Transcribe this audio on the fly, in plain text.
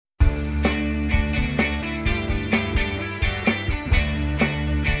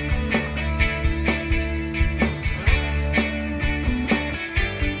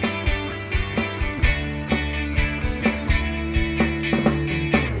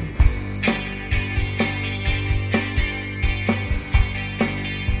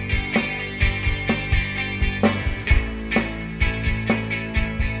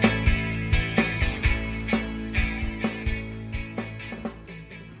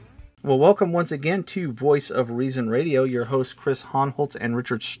Well, welcome once again to Voice of Reason Radio. Your hosts, Chris Honholtz and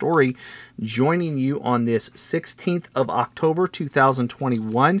Richard Story, joining you on this 16th of October,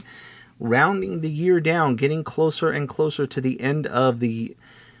 2021. Rounding the year down, getting closer and closer to the end of the,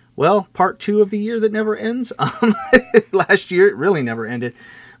 well, part two of the year that never ends. Last year, it really never ended.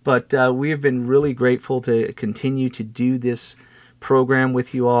 But we have been really grateful to continue to do this program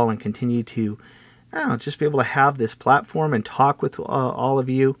with you all and continue to just be able to have this platform and talk with all of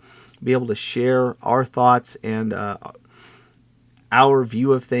you, be able to share our thoughts and our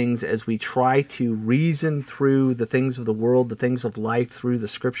view of things as we try to reason through the things of the world, the things of life through the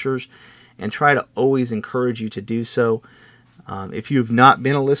scriptures, and try to always encourage you to do so. If you've not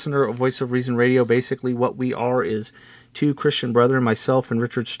been a listener of Voice of Reason Radio, basically what we are is two Christian brethren, myself and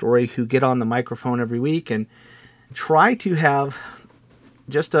Richard Story, who get on the microphone every week and try to have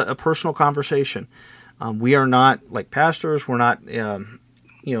just a personal conversation. We are not like pastors. We're not,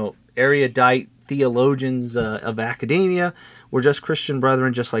 erudite theologians of academia. We're just Christian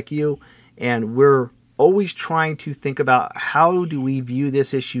brethren just like you, and we're always trying to think about how do we view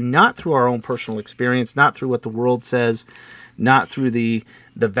this issue, not through our own personal experience, not through what the world says, not through the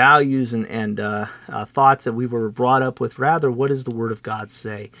values and thoughts that we were brought up with. Rather, what does the Word of God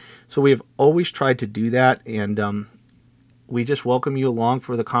say? So we have always tried to do that, and we just welcome you along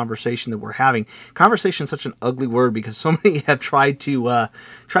for the conversation that we're having. Conversation is such an ugly word because so many have tried to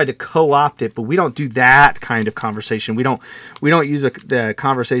co-opt it, but we don't do that kind of conversation. We don't use the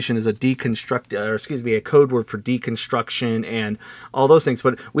conversation as a a code word for deconstruction and all those things.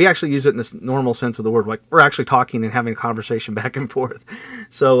 But we actually use it in this normal sense of the word, like we're actually talking and having a conversation back and forth.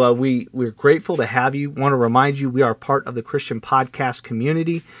 So we're grateful to have you. Want to remind you we are part of the Christian Podcast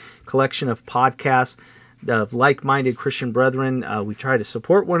Community, collection of podcasts of like-minded Christian brethren. We try to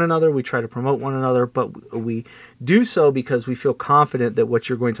support one another, we try to promote one another, but we do so because we feel confident that what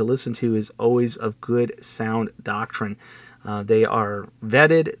you're going to listen to is always of good, sound doctrine. They are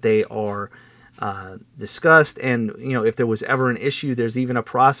vetted, they are discussed, and if there was ever an issue, there's even a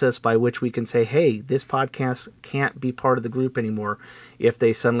process by which we can say, hey, this podcast can't be part of the group anymore if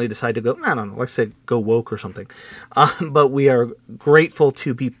they suddenly decide to go, I don't know, let's say go woke or something. But we are grateful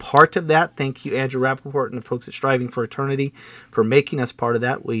to be part of that. Thank you, Andrew Rappaport and the folks at Striving for Eternity, for making us part of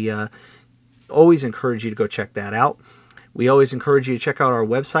that. We always encourage you to go check that out. We always encourage you to check out our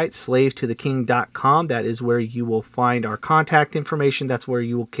website, slavetotheking.com. That is where you will find our contact information. That's where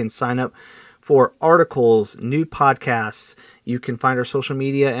you can sign up for articles, new podcasts. You can find our social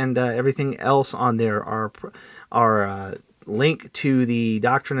media and everything else on there. Our link to the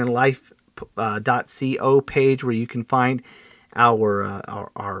Doctrine and Life .co page where you can find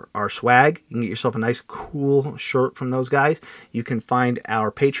our swag. You can get yourself a nice cool shirt from those guys. You can find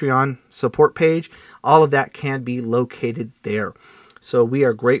our Patreon support page. All of that can be located there. So we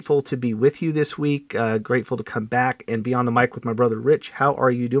are grateful to be with you this week. Grateful to come back and be on the mic with my brother Rich. How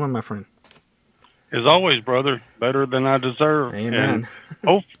are you doing, my friend? As always, brother, better than I deserve. Amen.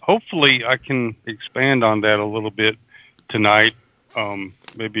 And hopefully I can expand on that a little bit tonight.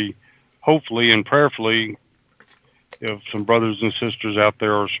 Maybe, hopefully and prayerfully, if some brothers and sisters out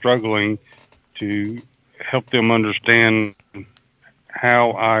there are struggling, to help them understand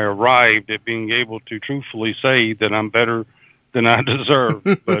how I arrived at being able to truthfully say that I'm better than I deserve.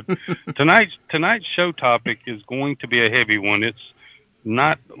 But tonight's show topic is going to be a heavy one. It's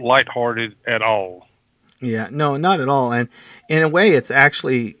not lighthearted at all. Yeah, no, not at all. And in a way, it's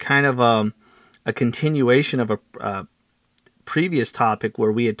actually kind of a continuation of a previous topic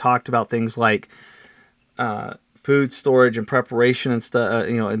where we had talked about things like food storage and preparation and stuff,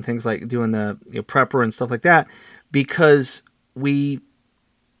 and things like doing the prepper and stuff like that, because we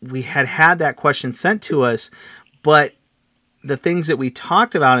had that question sent to us, but the things that we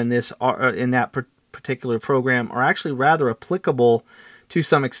talked about in that particular program are actually rather applicable to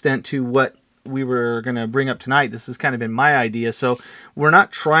some extent to what we were going to bring up tonight. This has kind of been my idea. So we're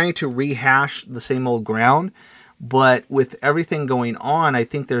not trying to rehash the same old ground, but with everything going on, I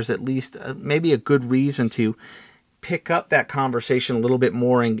think there's at least maybe a good reason to pick up that conversation a little bit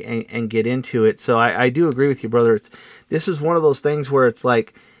more and get into it. So I do agree with you, brother. This is one of those things where it's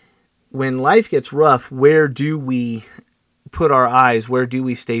like, when life gets rough, where do we put our eyes? Where do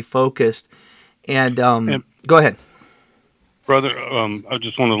we stay focused? And go ahead. Brother, I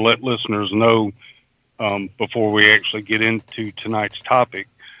just want to let listeners know, before we actually get into tonight's topic,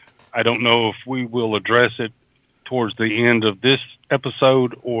 I don't know if we will address it towards the end of this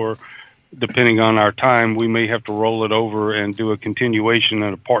episode, or depending on our time, we may have to roll it over and do a continuation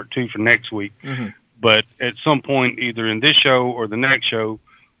and a part 2 for next week. Mm-hmm. But at some point, either in this show or the next show,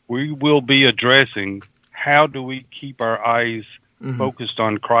 we will be addressing how do we keep our eyes focused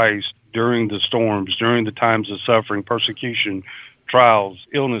on Christ during the storms, during the times of suffering, persecution, trials,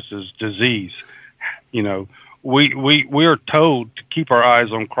 illnesses, disease. You know, we are told to keep our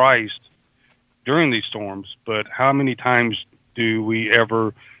eyes on Christ during these storms, but how many times do we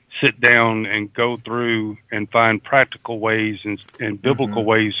ever sit down and go through and find practical ways and biblical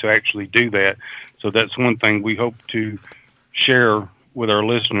ways to actually do that? So that's one thing we hope to share with our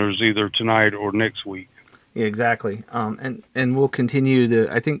listeners either tonight or next week. Yeah, exactly. And we'll continue to,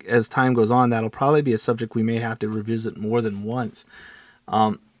 I think as time goes on, that'll probably be a subject we may have to revisit more than once.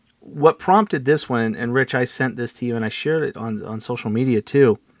 What prompted this one, and Rich, I sent this to you and I shared it on social media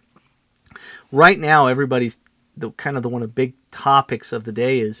too. Right now, everybody's one of the big topics of the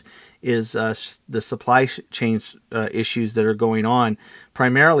day is the supply chain issues that are going on,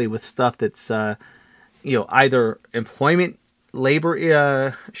 primarily with stuff that's either employment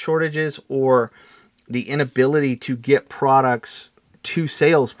labor shortages or the inability to get products to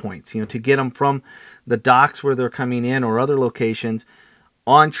sales points, to get them from the docks where they're coming in or other locations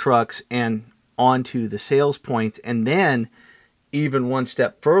on trucks and onto the sales points. And then even one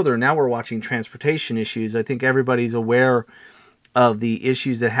step further, now we're watching transportation issues. I think everybody's aware of the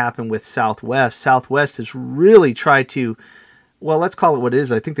issues that happen with Southwest. Southwest has really tried to, well, let's call it what it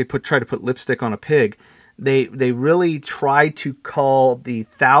is. I think they try to put lipstick on a pig. They really tried to call the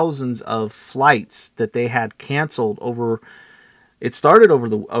thousands of flights that they had canceled over. It started over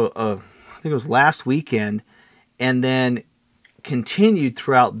I think it was last weekend, and then continued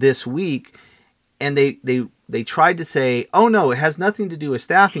throughout this week. And they tried to say, oh no, it has nothing to do with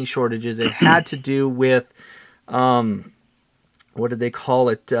staffing shortages. It had to do with, what did they call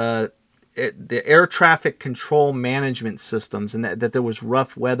it? The air traffic control management systems, and that there was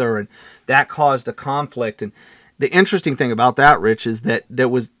rough weather and that caused a conflict. And the interesting thing about that, Rich, is that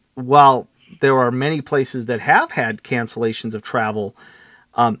while there are many places that have had cancellations of travel,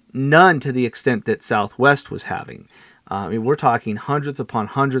 none to the extent that Southwest was having. We're talking hundreds upon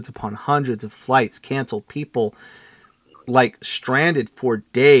hundreds upon hundreds of flights canceled, people like stranded for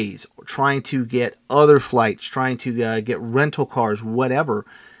days trying to get other flights, trying to get rental cars, whatever.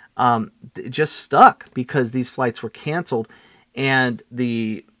 Just stuck because these flights were canceled. And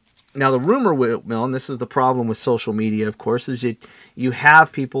now the rumor mill, and this is the problem with social media, of course, is you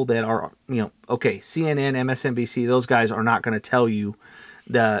have people that are, okay, CNN, MSNBC, those guys are not going to tell you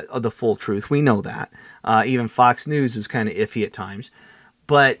the full truth. We know that. Even Fox News is kind of iffy at times.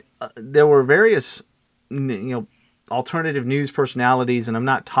 But there were various, alternative news personalities, and I'm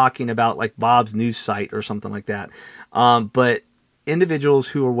not talking about like Bob's News Site or something like that, but individuals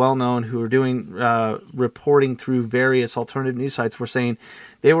who are well known, who are doing reporting through various alternative news sites, were saying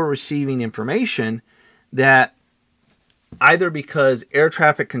they were receiving information that either because air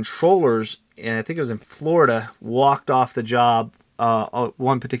traffic controllers, and I think it was in Florida, walked off the job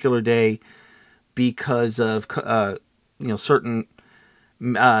one particular day because of certain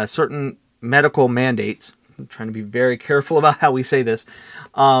medical mandates. I'm trying to be very careful about how we say this,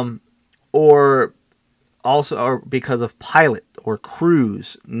 or because of pilot or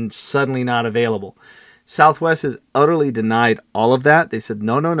crews suddenly not available. Southwest has utterly denied all of that. They said,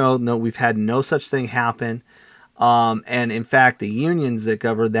 no, we've had no such thing happen. And in fact, the unions that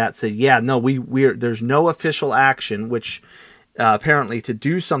govern that said, there's no official action, which apparently to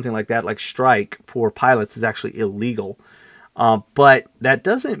do something like that, like strike for pilots, is actually illegal. But that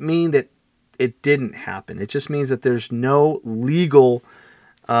doesn't mean that it didn't happen. It just means that there's no legal,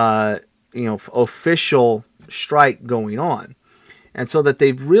 official strike going on. And so that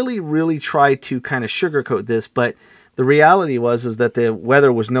they've really, really tried to kind of sugarcoat this, but the reality is that the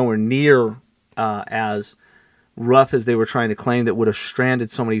weather was nowhere near as rough as they were trying to claim, that would have stranded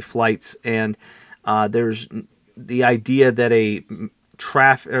so many flights. And there's the idea that a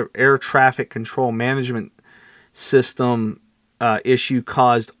air traffic control management system issue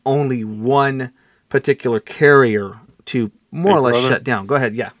caused only one particular carrier to more or less shut down. Go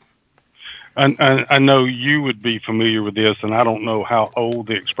ahead, yeah. I know you would be familiar with this, and I don't know how old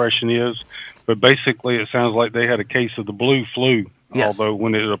the expression is, but basically it sounds like they had a case of the blue flu. Yes. Although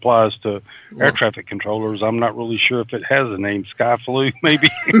when it applies to air traffic controllers, I'm not really sure if it has a name. Sky flu, maybe?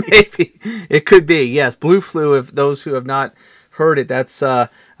 Maybe. It could be, yes. Blue flu, if those who have not heard it, that's a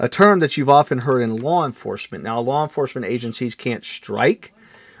term that you've often heard in law enforcement. Now, law enforcement agencies can't strike,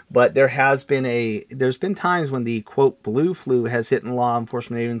 but there's been times when the, quote, blue flu has hit in law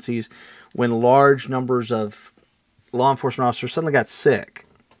enforcement agencies when large numbers of law enforcement officers suddenly got sick.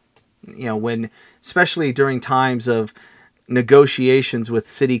 Especially during times of negotiations with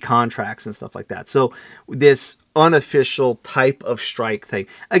city contracts and stuff like that. So this unofficial type of strike thing.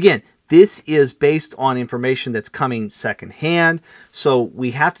 Again, this is based on information that's coming secondhand, so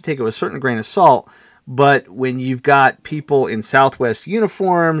we have to take it with a certain grain of salt. But when you've got people in Southwest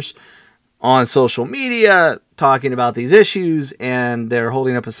uniforms on social media talking about these issues, and they're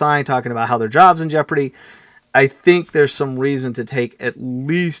holding up a sign talking about how their job's in jeopardy, I think there's some reason to take at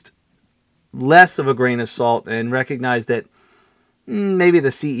least less of a grain of salt and recognize that maybe the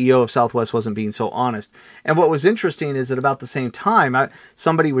CEO of Southwest wasn't being so honest. And what was interesting is that about the same time,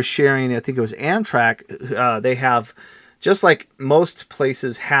 somebody was sharing, I think it was Amtrak, they have, just like most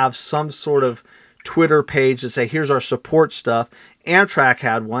places have some sort of Twitter page to say, here's our support stuff. Amtrak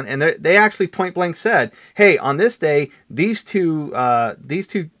had one, and they actually point blank said, hey, on this day, these two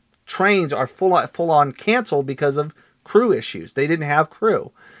trains are full on canceled because of crew issues. They didn't have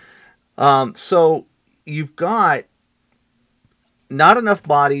crew. So you've got not enough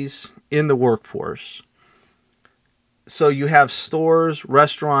bodies in the workforce. So you have stores,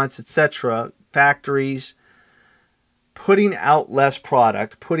 restaurants, etc., factories putting out less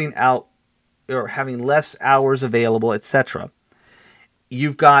product, putting out or having less hours available, etc.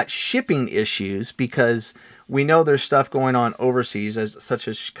 You've got shipping issues because we know there's stuff going on overseas, such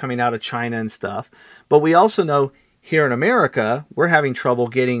as coming out of China and stuff. But we also know here in America, we're having trouble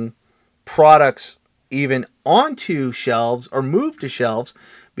getting products even onto shelves or moved to shelves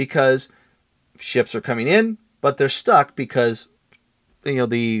because ships are coming in, but they're stuck because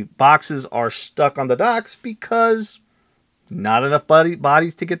the boxes are stuck on the docks because not enough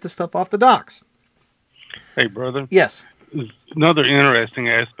bodies to get the stuff off the docks. Hey, brother. Yes. Another interesting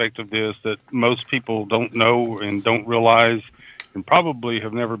aspect of this that most people don't know and don't realize and probably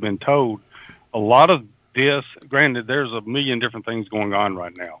have never been told, a lot of this, granted, there's a million different things going on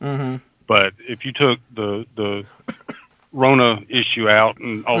right now. Mm-hmm. But if you took the Rona issue out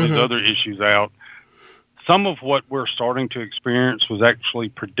and all these other issues out, some of what we're starting to experience was actually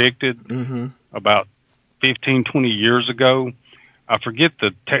predicted about 15, 20 years ago. I forget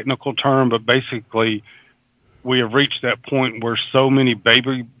the technical term, but basically we have reached that point where so many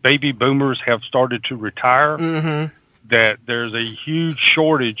baby boomers have started to retire that there's a huge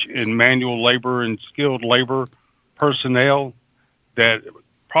shortage in manual labor and skilled labor personnel that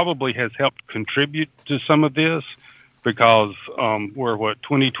probably has helped contribute to some of this because we're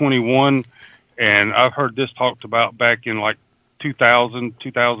 2021, and I've heard this talked about back in like 2000,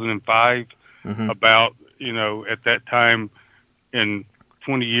 2005 about, at that time in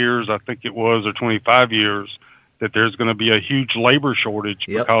 20 years, I think it was, or 25 years, that there's going to be a huge labor shortage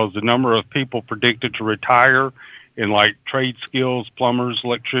because the number of people predicted to retire in like trade skills, plumbers,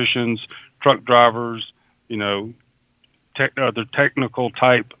 electricians, truck drivers, other technical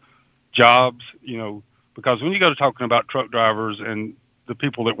type jobs, because when you go to talking about truck drivers and the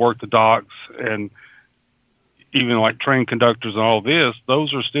people that work the docks and even like train conductors and all this,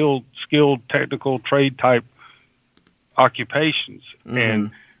 those are still skilled technical trade type occupations.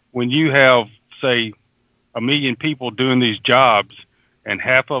 And when you have, say, 1 million people doing these jobs and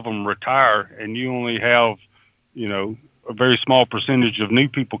half of them retire and you only have, a very small percentage of new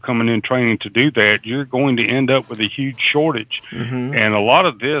people coming in training to do that, you're going to end up with a huge shortage. And a lot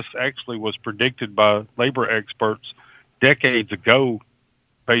of this actually was predicted by labor experts decades ago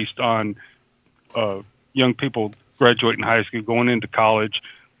based on young people graduating high school, going into college,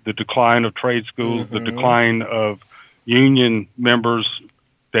 the decline of trade schools, the decline of union members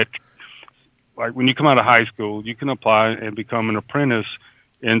that, like when you come out of high school, you can apply and become an apprentice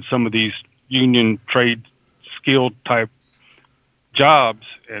in some of these union trade skilled type jobs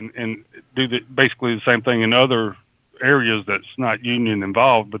and do basically the same thing in other areas that's not union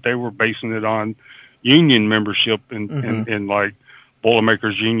involved, but they were basing it on union membership in like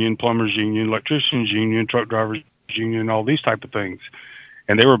Boilermakers Union, Plumbers Union, Electricians Union, Truck Drivers Union, all these type of things.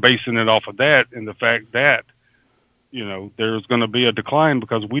 And they were basing it off of that and the fact that, there's going to be a decline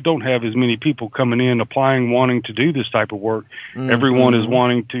because we don't have as many people coming in applying, wanting to do this type of work. Everyone is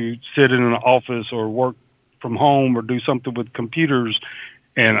wanting to sit in an office or work from home or do something with computers.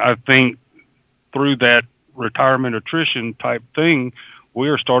 And I think through that retirement attrition type thing, we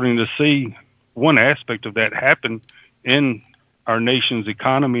are starting to see one aspect of that happen in our nation's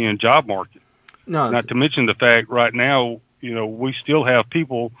economy and job market. Not to mention the fact right now, we still have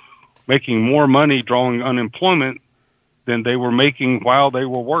people making more money drawing unemployment than they were making while they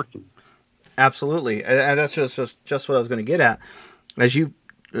were working. Absolutely. And that's just what I was going to get at. As you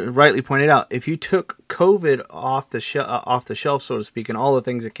rightly pointed out, if you took COVID off the shelf, so to speak, and all the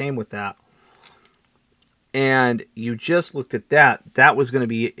things that came with that, and you just looked at that was going to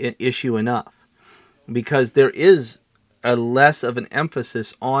be an issue enough, because there is a less of an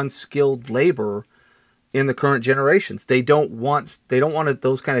emphasis on skilled labor in the current generations. They don't want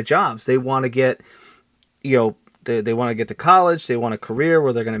those kind of jobs. They want to get, they want to get to college. They want a career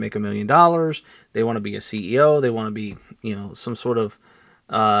where they're going to make $1 million. They want to be a CEO. They want to be, some sort of,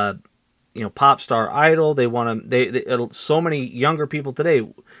 pop star idol. They want to, so many younger people today,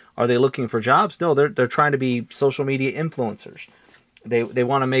 are they looking for jobs? No, they're trying to be social media influencers. They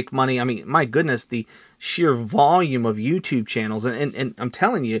want to make money. I mean, my goodness, the sheer volume of YouTube channels. And I'm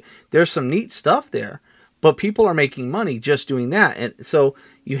telling you, there's some neat stuff there, but people are making money just doing that. And so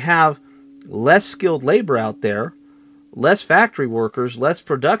you have less skilled labor out there, less factory workers, less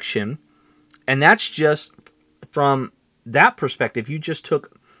production. And that's just from that perspective. You just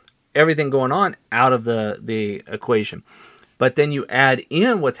took everything going on out of the equation. But then you add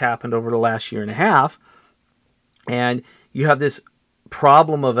in what's happened over the last year and a half, and you have this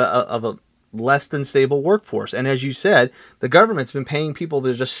problem of a less than stable workforce. And as you said, the government's been paying people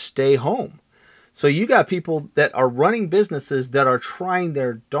to just stay home. So you got people that are running businesses that are trying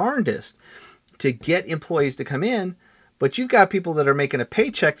their darndest to get employees to come in, but you've got people that are making a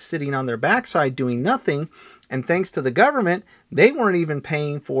paycheck sitting on their backside doing nothing. And thanks to the government, they weren't even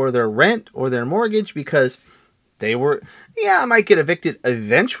paying for their rent or their mortgage because they were, I might get evicted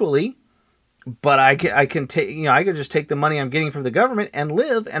eventually, but I can take, I can just take the money I'm getting from the government and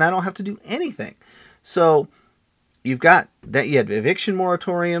live, and I don't have to do anything. So you've got that. You had eviction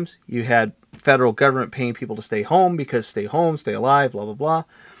moratoriums. You had federal government paying people to stay home because stay home, stay alive, blah, blah, blah.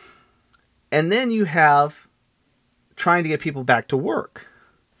 And then you have trying to get people back to work.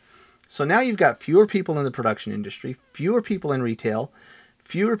 So now you've got fewer people in the production industry, fewer people in retail,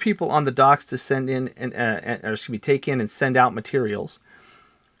 fewer people on the docks to send in and take in and send out materials.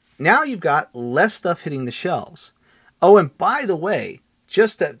 Now you've got less stuff hitting the shelves. Oh, and by the way,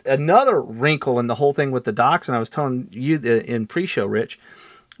 just another wrinkle in the whole thing with the docks, and I was telling you in pre-show, Rich,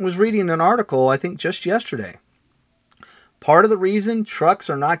 I was reading an article, I think just yesterday. Part of the reason trucks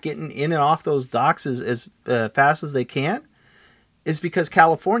are not getting in and off those docks as fast as they can is because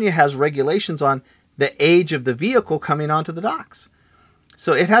California has regulations on the age of the vehicle coming onto the docks.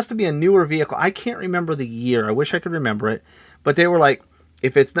 So it has to be a newer vehicle. I can't remember the year. I wish I could remember it. But they were like,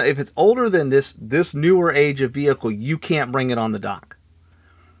 if it's older than this newer age of vehicle, you can't bring it on the dock.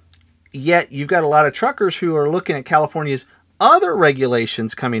 Yet you've got a lot of truckers who are looking at California's other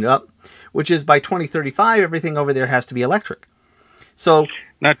regulations coming up, which is by 2035, everything over there has to be electric. So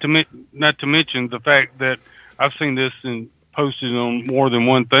not to mention the fact that I've seen this and posted on more than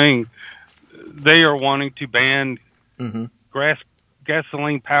one thing. They are wanting to ban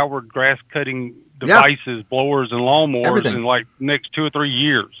gasoline-powered grass-cutting devices, blowers, and lawnmowers in like next 2 or 3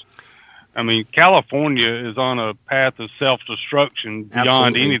 years. I mean, California is on a path of self-destruction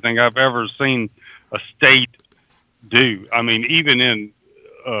beyond anything I've ever seen a state do. I mean, even in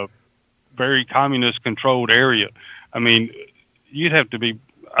a very communist-controlled area. I mean, you'd have to be,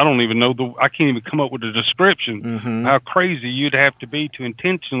 I don't even know, I can't even come up with a description how crazy you'd have to be to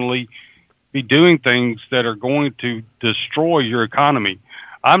intentionally be doing things that are going to destroy your economy.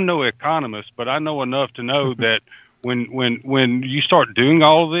 I'm no economist, but I know enough to know that when you start doing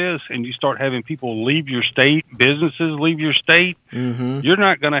all of this and you start having people leave your state, businesses leave your state, you're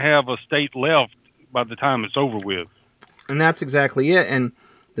not going to have a state left by the time it's over with. And that's exactly it. And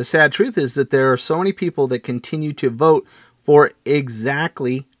the sad truth is that there are so many people that continue to vote for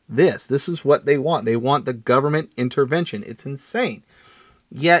exactly this. This is what they want. They want the government intervention. It's insane.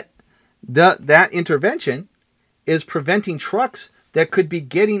 Yet that intervention is preventing trucks that could be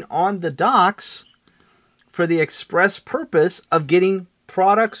getting on the docks for the express purpose of getting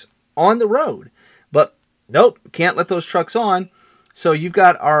products on the road. But nope, can't let those trucks on. So you've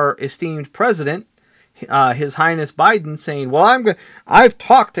got our esteemed president, His Highness Biden, saying, "Well, I've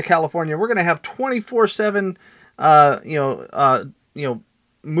talked to California. We're going to have 24/7,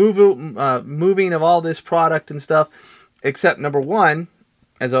 moving of all this product and stuff." Except number one,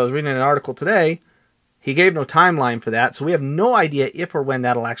 as I was reading an article today, he gave no timeline for that, so we have no idea if or when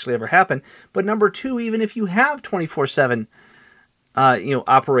that'll actually ever happen. But number two, even if you have 24/7,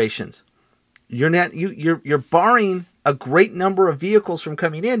 operations, you're barring a great number of vehicles from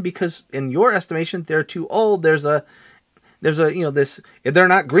coming in because, in your estimation, they're too old. There's a they're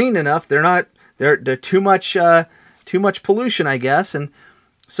not green enough. They're too much pollution, I guess. And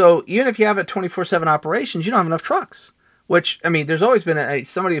so even if you have a 24/7 operations, you don't have enough trucks. Which, I mean, there's always been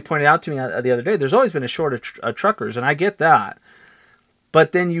somebody pointed out to me the other day, there's always been a shortage of truckers, and I get that.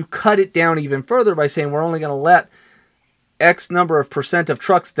 But then you cut it down even further by saying we're only going to let X number of % of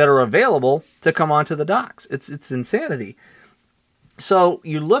trucks that are available to come onto the docks. It's insanity. So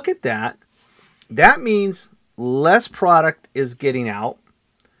you look at that, that means less product is getting out.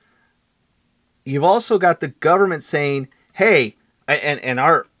 you've also got the government saying, hey, and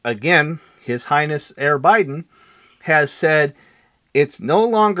our, again, His Highness Air Biden has said it's no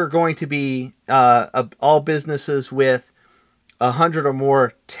longer going to be all businesses with 100 or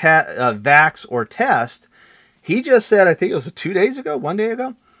more vax or test. He just said, I think it was 2 days ago, 1 day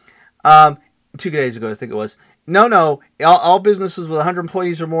ago, 2 days ago, I think it was. No, all businesses with 100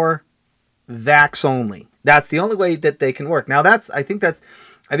 employees or more, vax only. That's the only way that they can work. Now I think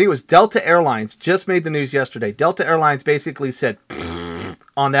it was Delta Airlines just made the news yesterday. Delta Airlines basically said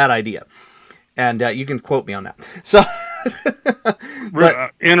on that idea. And you can quote me on that. So,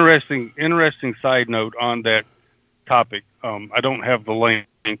 but, interesting side note on that topic. I don't have the link,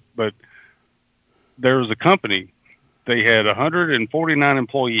 but there was a company. They had 149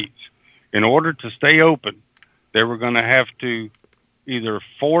 employees. In order to stay open, they were going to have to either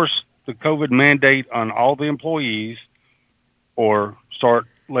force the COVID mandate on all the employees or start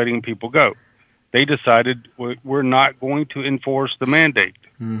letting people go. They decided we're not going to enforce the mandate.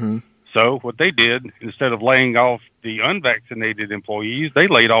 Mm-hmm. So what they did, instead of laying off the unvaccinated employees, they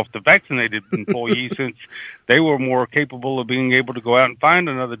laid off the vaccinated employees since they were more capable of being able to go out and find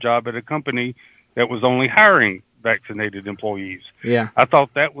another job at a company that was only hiring vaccinated employees. Yeah. I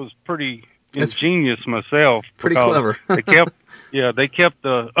thought that was pretty ingenious myself. Pretty clever. they kept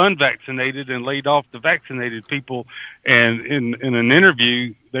the unvaccinated and laid off the vaccinated people. And in an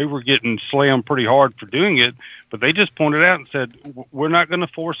interview, they were getting slammed pretty hard for doing it. But they just pointed out and said, we're not going to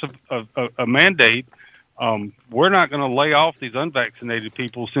force a mandate. We're not going to lay off these unvaccinated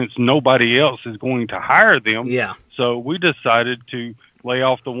people since nobody else is going to hire them. Yeah. So we decided to lay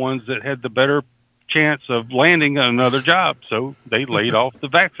off the ones that had the better chance of landing another job. So they laid off the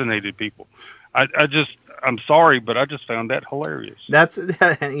vaccinated people. I'm sorry, but I just found that hilarious. That's,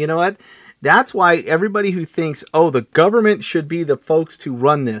 you know what? That's why everybody who thinks, oh, the government should be the folks to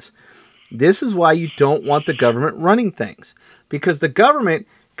run this. This is why you don't want the government running things, because the government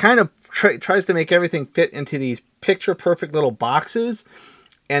kind of tries to make everything fit into these picture perfect little boxes.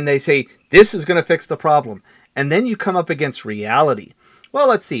 And they say, this is going to fix the problem. And then you come up against reality. Well,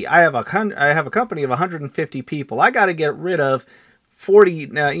 let's see. I have a company of 150 people. I got to get rid of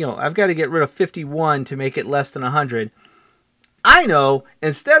 40. I've got to get rid of 51 to make it less than 100. I know,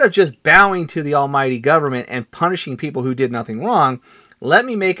 instead of just bowing to the almighty government and punishing people who did nothing wrong, let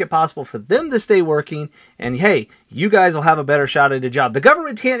me make it possible for them to stay working. And hey, you guys will have a better shot at a job. The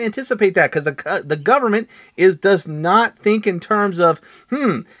government can't anticipate that because the government does not think in terms of,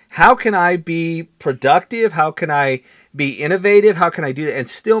 how can I be productive? How can I be innovative? How can I do that and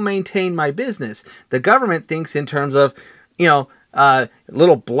still maintain my business? The government thinks in terms of,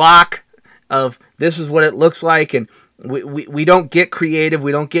 little block of this is what it looks like, and we don't get creative,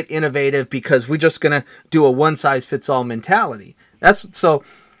 we don't get innovative because we're just going to do a one-size-fits-all mentality. This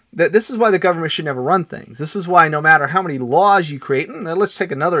is why the government should never run things. This is why no matter how many laws you create, let's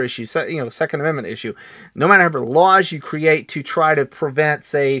take another issue, Second Amendment issue. No matter how many laws you create to try to prevent,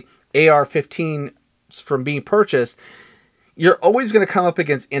 say, AR-15 from being purchased, you're always going to come up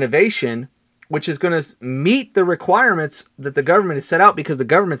against innovation, which is going to meet the requirements that the government has set out, because the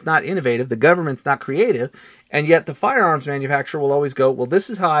government's not innovative, the government's not creative, and yet the firearms manufacturer will always go, well, this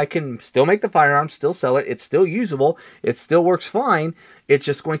is how I can still make the firearms, still sell it, it's still usable, it still works fine, it's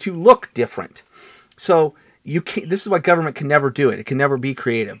just going to look different. So this is why government can never do it. It can never be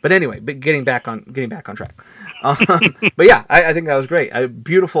creative. But anyway, getting back on track. But yeah, I think that was great.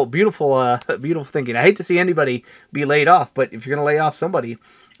 Beautiful thinking. I hate to see anybody be laid off, but if you're going to lay off somebody,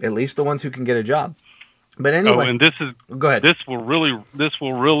 at least the ones who can get a job. But anyway, and go ahead. This will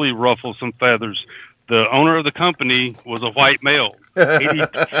really ruffle some feathers. The owner of the company was a white male. 80,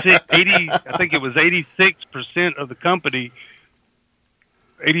 I think it was 86% of the company.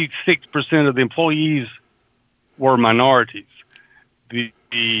 86% of the employees were minorities.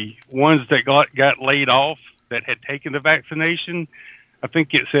 The ones that got laid off that had taken the vaccination, I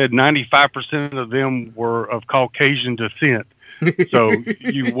think it said 95% of them were of Caucasian descent. So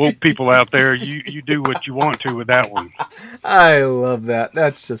you woke people out there, you do what you want to with that one. I love that.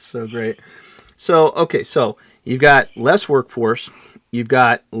 That's just so great. So you've got less workforce, you've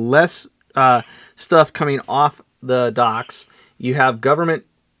got less stuff coming off the docks, you have government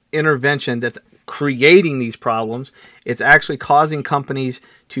intervention that's creating these problems. It's actually causing companies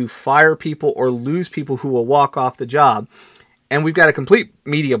to fire people or lose people who will walk off the job. And we've got a complete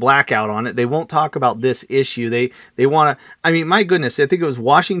media blackout on it. They won't talk about this issue. They want to. My goodness, I think it was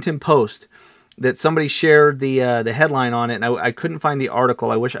Washington Post that somebody shared the headline on it, and I couldn't find the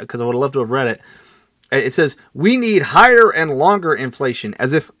article. I wish, because I would have loved to have read it. It says, "We need higher and longer inflation,"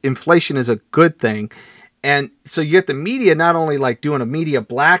 as if inflation is a good thing. And so you get the media not only like doing a media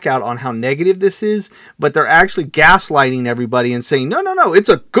blackout on how negative this is, but they're actually gaslighting everybody and saying, no, it's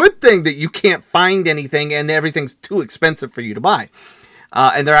a good thing that you can't find anything and everything's too expensive for you to buy.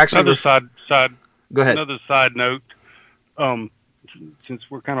 And they're actually another Go ahead. Another side note. Since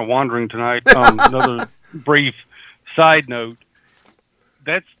we're kind of wandering tonight, another brief side note.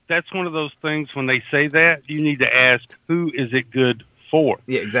 That's one of those things when they say that you need to ask, who is it good for?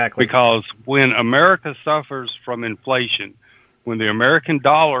 Yeah, exactly. Because when America suffers from inflation, when the American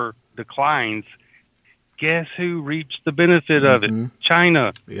dollar declines, guess who reaps the benefit of it?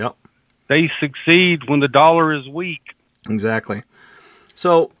 China. Yep. They succeed when the dollar is weak. Exactly.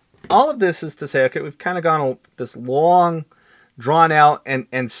 So all of this is to say, okay, we've kind of gone this long, drawn out,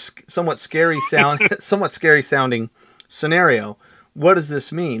 and somewhat scary sounding scenario. What does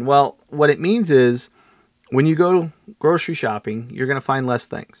this mean? Well, what it means is when you go grocery shopping, you're going to find less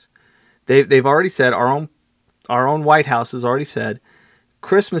things. They've already said, our own White House has already said,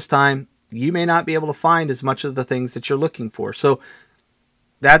 Christmas time, you may not be able to find as much of the things that you're looking for. So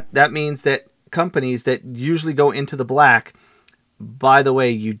that means that companies that usually go into the black, by the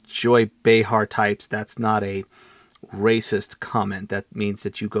way, you Joy Behar types, that's not a racist comment. That means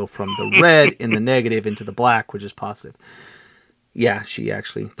that you go from the red in the negative into the black, which is positive. Yeah, she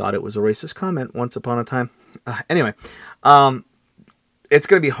actually thought it was a racist comment once upon a time. Anyway, it's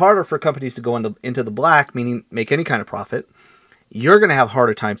going to be harder for companies to go into the black, meaning make any kind of profit. You're going to have a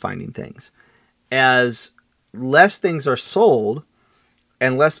harder time finding things. As less things are sold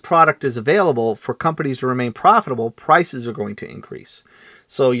and less product is available for companies to remain profitable, prices are going to increase.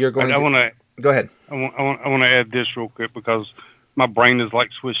 So you're going to... Go ahead. I want to add this real quick because my brain is like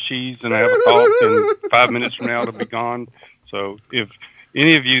Swiss cheese and I have a thought and 5 minutes from now it'll be gone. So if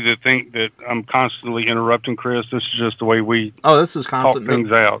any of you that think that I'm constantly interrupting Chris, this is just the way we this is constant talk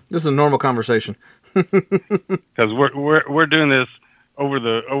things out. This is a normal conversation. Because we're doing this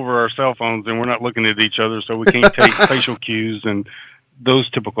over our cell phones and we're not looking at each other, so we can't take facial cues and those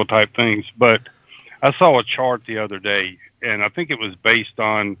typical type things. But I saw a chart the other day, and I think it was based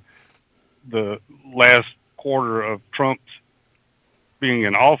on the last quarter of Trump's being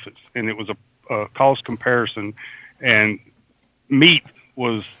in office, and it was a cost comparison, and meat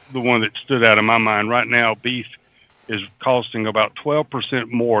was the one that stood out in my mind. Right now, beef is costing about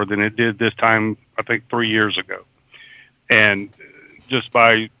 12% more than it did this time, I think 3 years ago. And just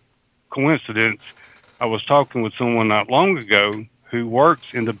by coincidence, I was talking with someone not long ago who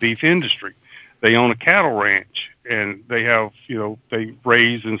works in the beef industry. They own a cattle ranch, and they have, they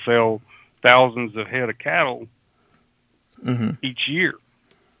raise and sell thousands of head of cattle each year.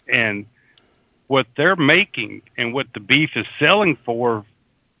 And what they're making and what the beef is selling for,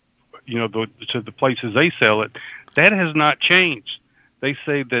 to the places they sell it, that has not changed. They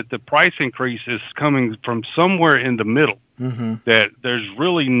say that the price increase is coming from somewhere in the middle, that there's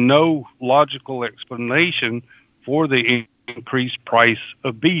really no logical explanation for the increased price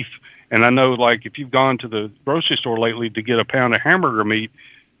of beef. And I know, like, if you've gone to the grocery store lately to get a pound of hamburger meat,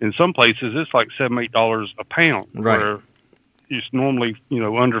 in some places it's like $7, $8 a pound, right, where it's normally,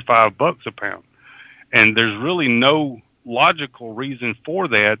 under $5 a pound. And there's really no logical reason for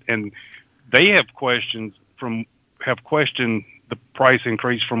that. And they have questioned the price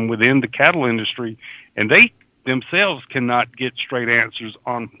increase from within the cattle industry, and they themselves cannot get straight answers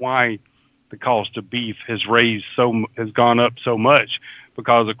on why the cost of beef has gone up so much.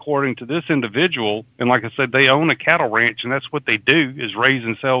 Because according to this individual, and like I said, they own a cattle ranch, and that's what they do, is raise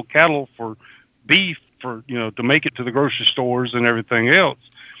and sell cattle for beef for, to make it to the grocery stores and everything else.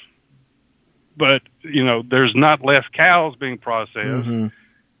 But, there's not less cows being processed.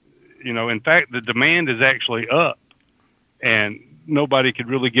 In fact, the demand is actually up, and nobody could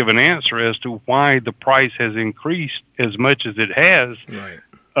really give an answer as to why the price has increased as much as it has, right,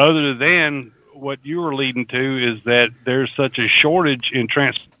 other than what you were leading to is that there's such a shortage in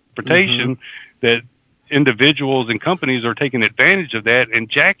transportation that individuals and companies are taking advantage of that and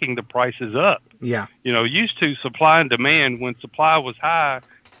jacking the prices up. Yeah. Used to supply and demand, when supply was high,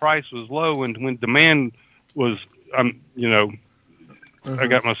 price was low, and when demand was, I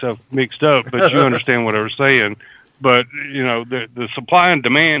got myself mixed up, but you understand what I was saying. But, the supply and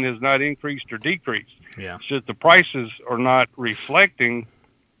demand has not increased or decreased. Yeah. It's just the prices are not reflecting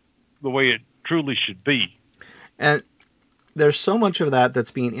the way it truly should be. And there's so much of that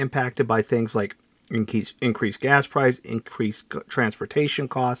that's being impacted by things like increased gas price, increased transportation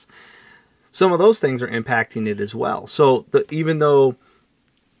costs. Some of those things are impacting it as well. So even though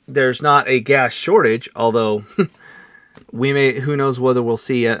there's not a gas shortage, although who knows whether we'll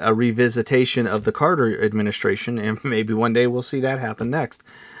see a revisitation of the Carter administration, and maybe one day we'll see that happen next.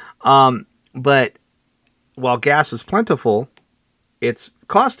 But while gas is plentiful, it's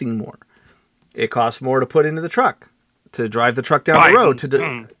costing more. It costs more to put into the truck, to drive the truck down the road.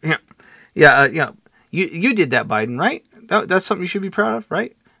 You did that, Biden, right? That's something you should be proud of,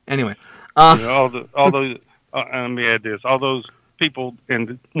 right? Anyway, all those. Let me add this: all those people and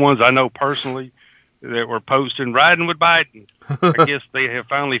the ones I know personally that were posting riding with Biden. I guess they have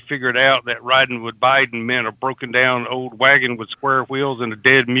finally figured out that riding with Biden meant a broken down old wagon with square wheels and a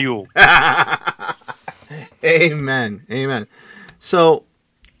dead mule. Amen. So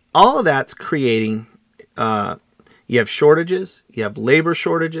all of that's creating, you have shortages, you have labor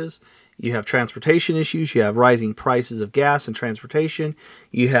shortages, you have transportation issues, you have rising prices of gas and transportation,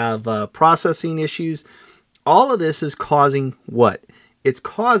 you have processing issues. All of this is causing what? It's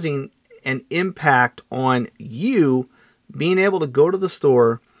causing an impact on you being able to go to the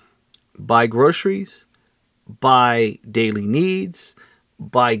store, buy groceries, buy daily needs,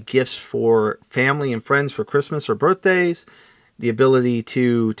 buy gifts for family and friends for Christmas or birthdays, the ability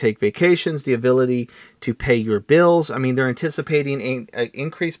to take vacations, the ability to pay your bills. I mean, they're anticipating an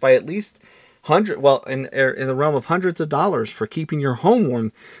increase by at least in the realm of hundreds of dollars for keeping your home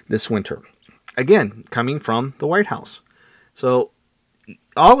warm this winter. Again, coming from the White House. So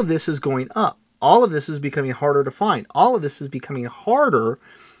all of this is going up. All of this is becoming harder to find. All of this is becoming harder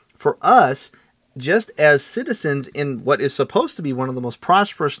for us, just as citizens in what is supposed to be one of the most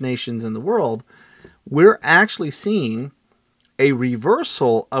prosperous nations in the world. We're actually seeing a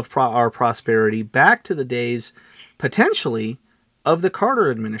reversal of our prosperity back to the days, potentially, of the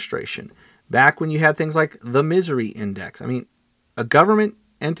Carter administration. Back when you had things like the misery index. I mean, a government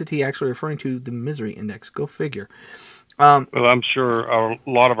entity actually referring to the misery index. Go figure. Well, I'm sure a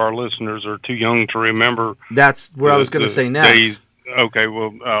lot of our listeners are too young to remember. That's what I was going to say next. Days. Okay,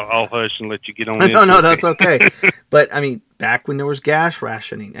 well, I'll hush and let you get on. No, that's okay. But, I mean, back when there was gas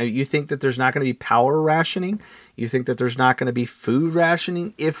rationing, you think that there's not going to be power rationing? You think that there's not going to be food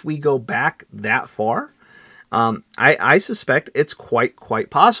rationing if we go back that far? I suspect it's quite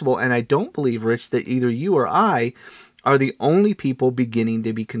possible, and I don't believe, Rich, that either you or I are the only people beginning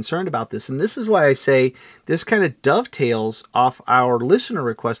to be concerned about this. And this is why I say this kind of dovetails off our listener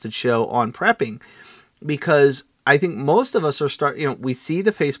requested show on prepping, because I think most of us are we see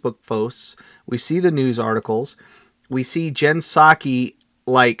the Facebook posts, we see the news articles, we see Jen Psaki,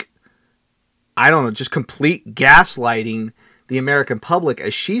 just complete gaslighting the American public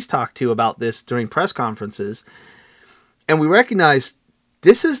as she's talked to about this during press conferences. And we recognize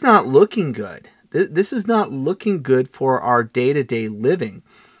this is not looking good. This is not looking good for our day-to-day living.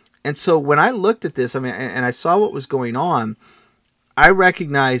 And so when I looked at this, and I saw what was going on, I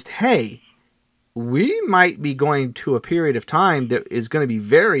recognized, hey, we might be going to a period of time that is going to be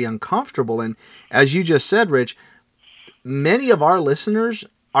very uncomfortable. And as you just said, Rich, many of our listeners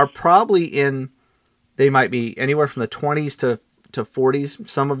are probably they might be anywhere from the 20s to 40s.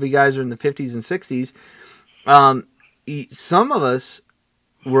 Some of you guys are in the 50s and 60s. Some of us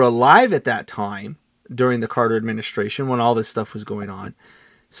were alive at that time during the Carter administration when all this stuff was going on.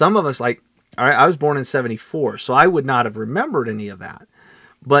 Some of us, I was born in 74, so I would not have remembered any of that.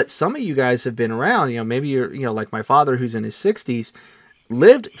 But some of you guys have been around, maybe you're, like my father who's in his 60s,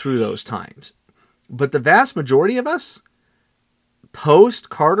 lived through those times. But the vast majority of us,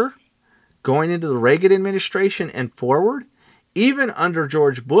 post-Carter, going into the Reagan administration and forward, even under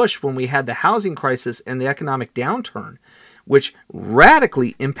George Bush when we had the housing crisis and the economic downturn, which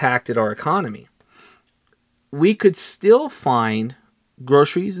radically impacted our economy, we could still find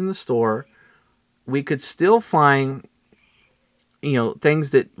groceries in the store. We could still find,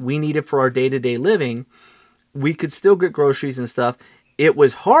 things that we needed for our day-to-day living. We could still get groceries and stuff. It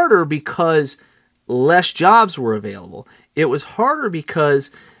was harder because less jobs were available. It was harder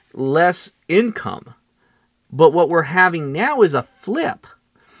because less income. But what we're having now is a flip.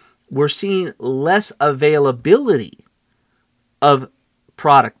 We're seeing less availability of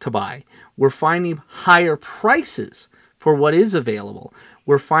product to buy. We're finding higher prices for what is available.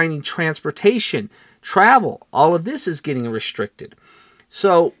 We're finding transportation, travel, all of this is getting restricted.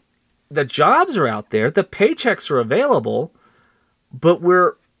 So the jobs are out there, the paychecks are available, but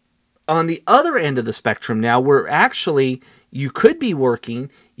we're on the other end of the spectrum now. We're actually, you could be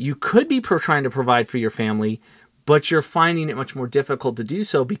working, you could be trying to provide for your family, but you're finding it much more difficult to do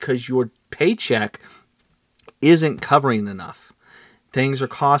so because your paycheck isn't covering enough. Things are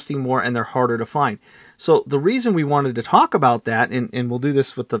costing more and they're harder to find. So the reason we wanted to talk about that, and we'll do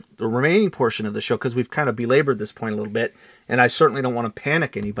this with the remaining portion of the show because we've kind of belabored this point a little bit, and I certainly don't want to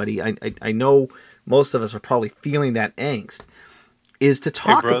panic anybody. I know most of us are probably feeling that angst, is to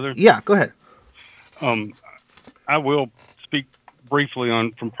talk. Hey, brother. Yeah, go ahead. I will speak briefly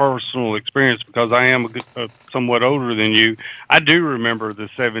on from personal experience because I am somewhat older than you. I do remember the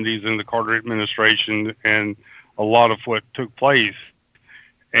 70s and the Carter administration and a lot of what took place.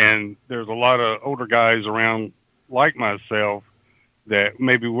 And there's a lot of older guys around like myself that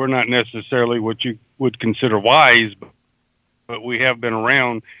maybe we're not necessarily what you would consider wise, but we have been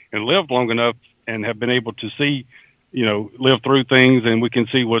around and lived long enough and have been able to see, live through things, and we can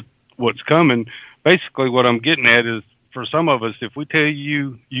see what's coming. Basically, what I'm getting at is, for some of us, if we tell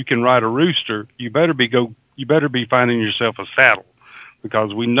you you can ride a rooster, you better be finding yourself a saddle,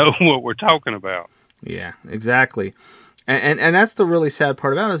 because we know what we're talking about. Yeah, exactly. And that's the really sad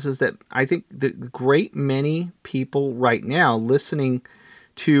part about us, is that I think the great many people right now listening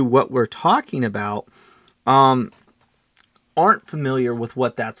to what we're talking about aren't familiar with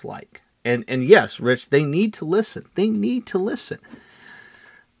what that's like. And yes, Rich, they need to listen. They need to listen.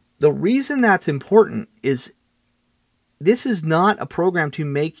 The reason that's important is this is not a program to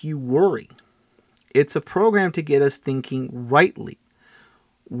make you worry. It's a program to get us thinking rightly.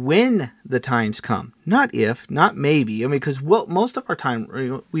 When the times come, not if, not maybe. I mean, because most of our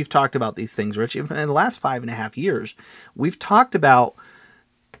time, we've talked about these things, Rich. In the last 5.5 years, we've talked about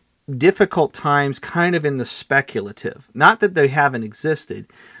difficult times kind of in the speculative. Not that they haven't existed,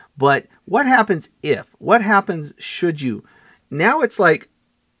 but what happens if? What happens should you? Now it's like,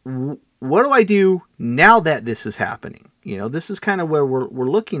 what do I do now that this is happening? This is kind of where we're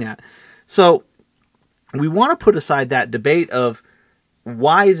looking at. So we want to put aside that debate of,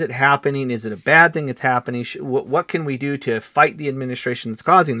 why is it happening? Is it a bad thing that's happening? What can we do to fight the administration that's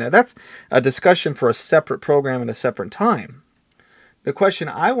causing that? That's a discussion for a separate program and a separate time. The question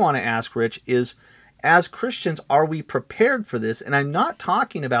I want to ask, Rich, is, as Christians, are we prepared for this? And I'm not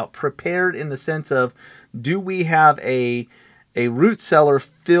talking about prepared in the sense of, do we have a root cellar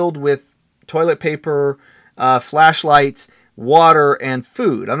filled with toilet paper, flashlights, water, and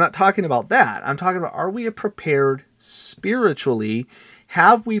food? I'm not talking about that. I'm talking about, are we prepared spiritually?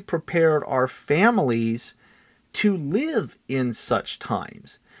 Have we prepared our families to live in such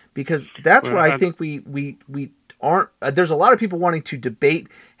times? Because that's what I think we aren't. There's a lot of people wanting to debate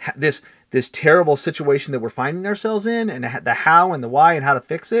this terrible situation that we're finding ourselves in, and the how and the why and how to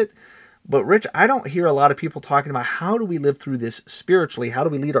fix it. But Rich, I don't hear a lot of people talking about, how do we live through this spiritually? How do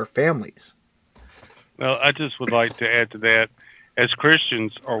we lead our families? Well, I just would like to add to that. As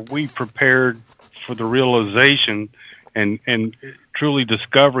Christians, are we prepared for the realization and truly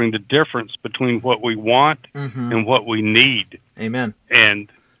discovering the difference between what we want and what we need? Amen. And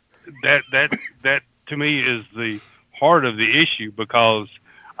that to me is the heart of the issue, because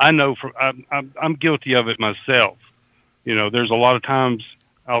I know I'm guilty of it myself. There's a lot of times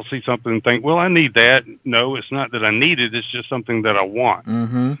I'll see something and think, well, I need that. No, it's not that I need it. It's just something that I want.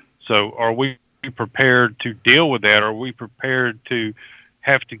 Mm-hmm. So are we prepared to deal with that? Are we prepared to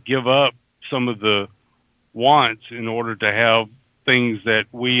have to give up some of the wants in order to have things that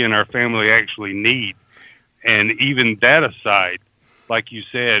we and our family actually need? And even that aside, like you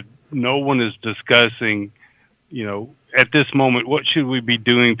said, no one is discussing, at this moment, what should we be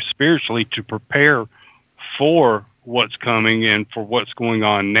doing spiritually to prepare for what's coming and for what's going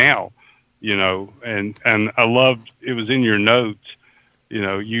on now, and I loved, it was in your notes,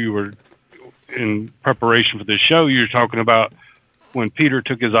 you were in preparation for this show, you were talking about when Peter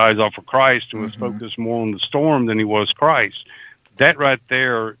took his eyes off of Christ and was focused more on the storm than he was Christ. That right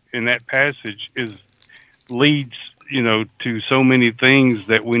there in that passage leads, to so many things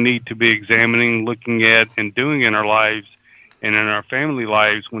that we need to be examining, looking at, and doing in our lives and in our family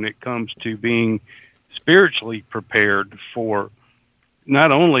lives when it comes to being spiritually prepared for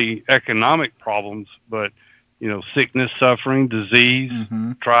not only economic problems, but, sickness, suffering, disease,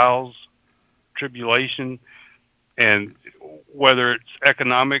 trials, tribulation, and whether it's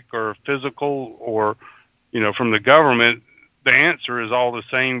economic or physical or, from the government, the answer is all the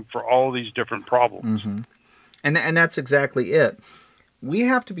same for all these different problems. And that's exactly it. We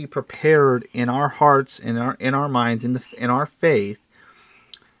have to be prepared in our hearts, in our minds, in our faith,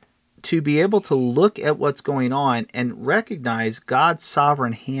 to be able to look at what's going on and recognize God's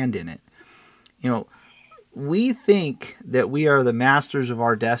sovereign hand in it. We think that we are the masters of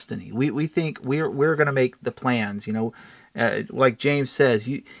our destiny. We think we're going to make the plans. Like James says,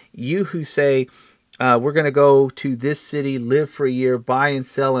 you who say we're going to go to this city, live for a year, buy and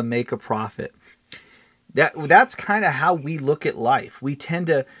sell, and make a profit. That's kind of how we look at life. We tend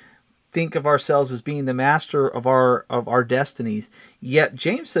to think of ourselves as being the master of our destinies. Yet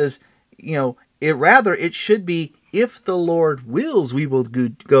James says, it should be, if the Lord wills, we will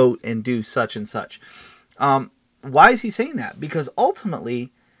go and do such and such. Why is he saying that? Because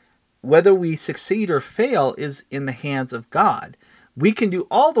ultimately, whether we succeed or fail is in the hands of God. We can do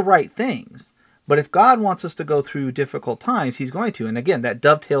all the right things, but if God wants us to go through difficult times, he's going to. And again, that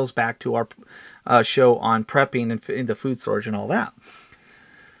dovetails back to our show on prepping and in the food storage and all that.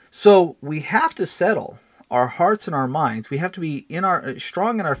 So we have to settle our hearts and our minds. We have to be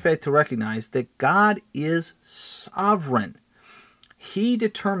strong in our faith to recognize that God is sovereign. He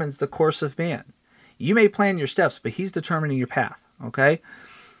determines the course of man. You may plan your steps, but he's determining your path. Okay?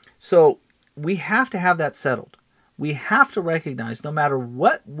 So we have to have that settled. We have to recognize no matter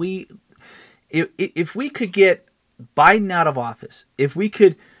what if we could get Biden out of office, if we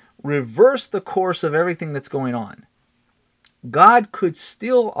could reverse the course of everything that's going on, God could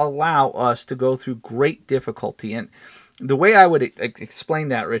still allow us to go through great difficulty. And the way I would explain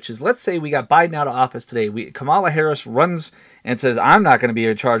that, Rich, is let's say we got Biden out of office today. Kamala Harris runs and says, I'm not going to be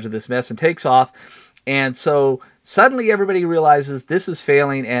in charge of this mess, and takes off. And so suddenly everybody realizes this is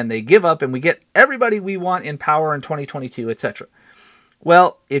failing, and they give up, and we get everybody we want in power in 2022, etc.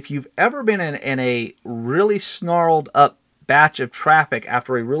 Well, if you've ever been in a really snarled up batch of traffic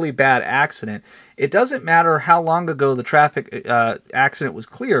after a really bad accident, it doesn't matter how long ago the traffic accident was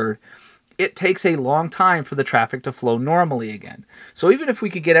cleared, it takes a long time for the traffic to flow normally again. So even if we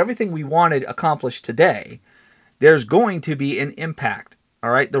could get everything we wanted accomplished today, there's going to be an impact. All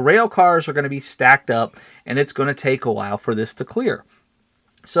right, the rail cars are going to be stacked up, and it's going to take a while for this to clear.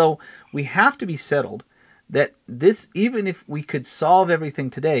 So we have to be settled that this, even if we could solve everything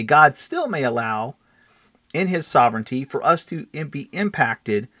today, God still may allow in his sovereignty for us to be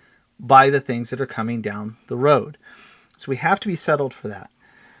impacted by the things that are coming down the road. So we have to be settled for that.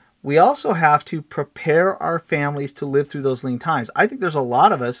 We also have to prepare our families to live through those lean times. I think there's a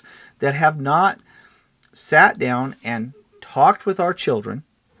lot of us that have not sat down and talked with our children,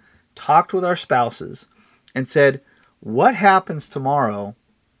 talked with our spouses, and said, what happens tomorrow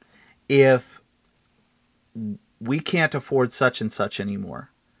if we can't afford such and such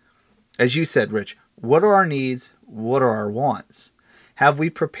anymore? As you said, Rich, what are our needs? What are our wants? Have we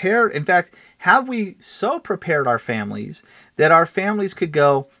prepared, in fact, have we so prepared our families that our families could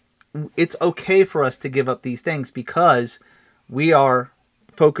go, it's okay for us to give up these things because we are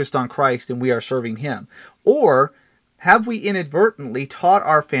focused on Christ and we are serving him? Or have we inadvertently taught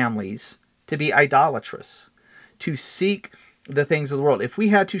our families to be idolatrous, to seek the things of the world? If we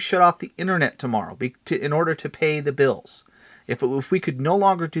had to shut off the internet tomorrow in order to pay the bills, if we could no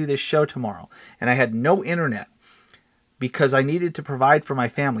longer do this show tomorrow and I had no internet because I needed to provide for my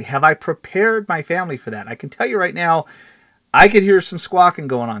family, have I prepared my family for that? I can tell you right now, I could hear some squawking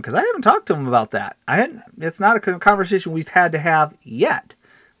going on because I haven't talked to them about that. It's not a conversation we've had to have yet.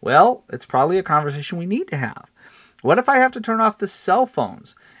 Well, it's probably a conversation we need to have. What if I have to turn off the cell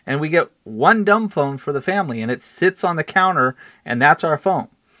phones and we get one dumb phone for the family and it sits on the counter and that's our phone?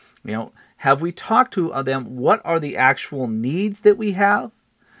 Have we talked to them? What are the actual needs that we have?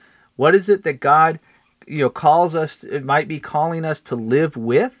 What is it that God, calls us? It might be calling us to live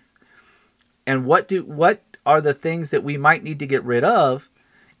with. And what are the things that we might need to get rid of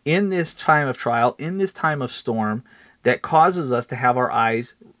in this time of trial, in this time of storm, that causes us to have our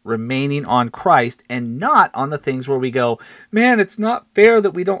eyes remaining on Christ and not on the things where we go, man, it's not fair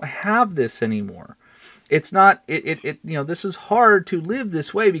that we don't have this anymore. It's not, this is hard to live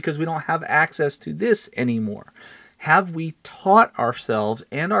this way because we don't have access to this anymore. Have we taught ourselves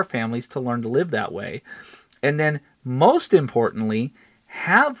and our families to learn to live that way? And then most importantly,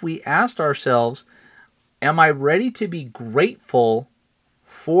 have we asked ourselves, am I ready to be grateful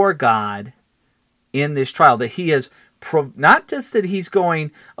for God in this trial? That he has, not just that he's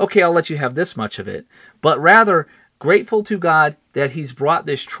going, okay, I'll let you have this much of it, but rather grateful to God that he's brought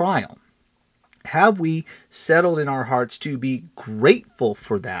this trial. Have we settled in our hearts to be grateful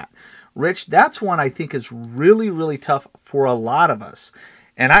for that? Rich, that's one I think is really, really tough for a lot of us.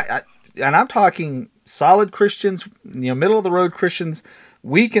 And I'm talking solid Christians, middle of the road Christians,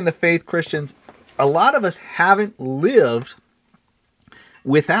 weak in the faith Christians. A lot of us haven't lived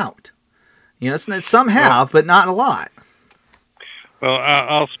without. Some have, but not a lot. Well,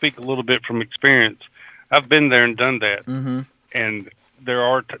 I'll speak a little bit from experience. I've been there and done that. Mm-hmm. And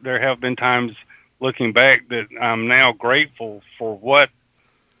there have been times looking back that I'm now grateful for what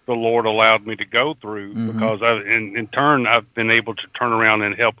the Lord allowed me to go through, mm-hmm. because in turn, I've been able to turn around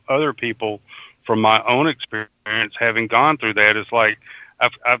and help other people from my own experience having gone through that. It's like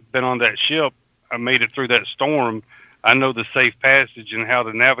I've been on that ship. I made it through that storm. I know the safe passage and how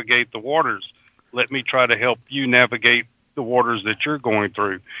to navigate the waters. Let me try to help you navigate the waters that you're going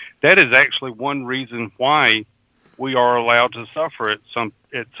through. That is actually one reason why we are allowed to suffer at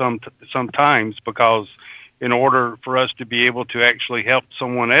some times, because in order for us to be able to actually help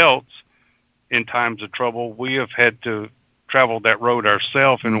someone else in times of trouble, we have had to traveled that road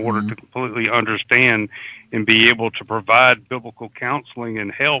ourselves in order to completely understand and be able to provide biblical counseling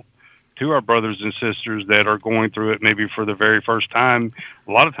and help to our brothers and sisters that are going through it maybe for the very first time,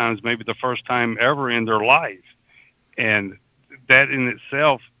 a lot of times maybe the first time ever in their life. And that in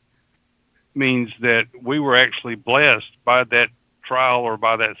itself means that we were actually blessed by that trial or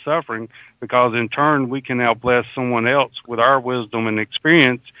by that suffering, because in turn we can now bless someone else with our wisdom and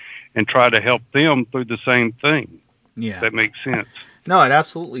experience and try to help them through the same thing. Yeah. That makes sense. No, it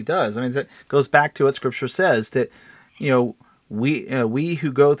absolutely does. I mean, that goes back to what Scripture says, that, we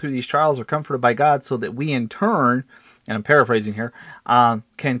who go through these trials are comforted by God, so that we in turn, and I'm paraphrasing here,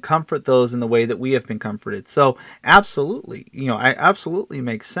 can comfort those in the way that we have been comforted. So absolutely, I absolutely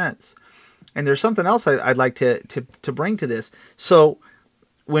makes sense. And there's something else I'd like to bring to this. So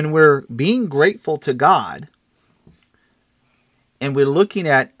when we're being grateful to God and we're looking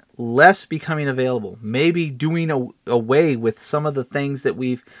at less becoming available, maybe doing away with some of the things that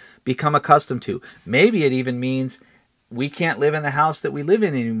we've become accustomed to. Maybe it even means we can't live in the house that we live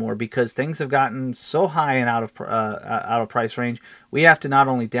in anymore because things have gotten so high and out of price range. We have to not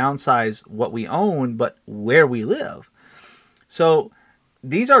only downsize what we own, but where we live. So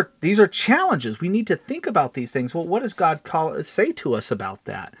these are challenges. We need to think about these things. Well, what does God say to us about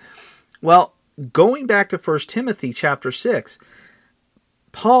that? Well, going back to 1 Timothy chapter 6,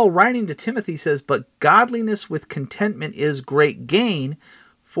 Paul, writing to Timothy, says, "But godliness with contentment is great gain,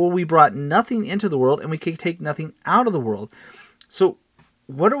 for we brought nothing into the world, and we can take nothing out of the world." So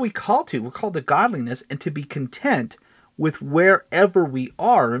what are we called to? We're called to godliness and to be content with wherever we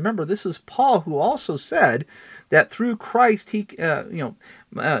are. Remember, this is Paul who also said that through Christ, I'm going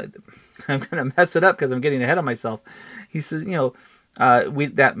to mess it up because I'm getting ahead of myself. He says,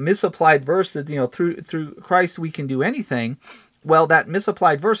 that misapplied verse that, through Christ we can do anything. Well, that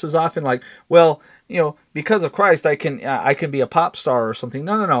misapplied verse is often like, well, because of Christ, I can be a pop star or something.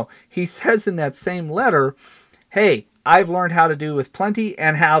 No. He says in that same letter, hey, I've learned how to do with plenty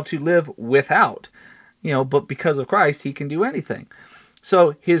and how to live without. But because of Christ, he can do anything.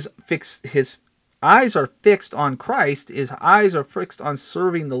 So his eyes are fixed on Christ. His eyes are fixed on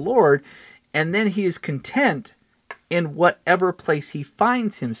serving the Lord, and then he is content in whatever place he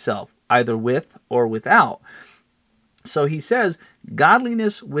finds himself, either with or without. So he says,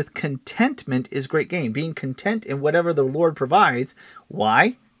 godliness with contentment is great gain. Being content in whatever the Lord provides.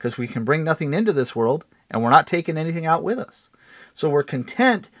 Why? Because we can bring nothing into this world, and we're not taking anything out with us. So we're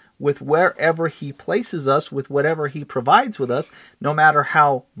content with wherever he places us, with whatever he provides with us, no matter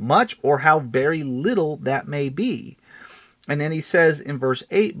how much or how very little that may be. And then he says in verse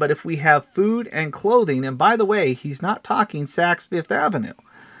 8, but if we have food and clothing, and by the way, he's not talking Saks Fifth Avenue.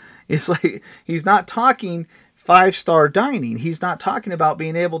 It's like, he's not talking 5-star dining. He's not talking about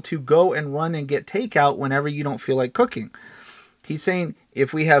being able to go and run and get takeout whenever you don't feel like cooking. He's saying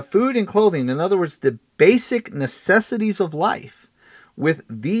if we have food and clothing, in other words, the basic necessities of life, with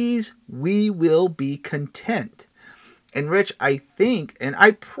these we will be content. And Rich, I think, and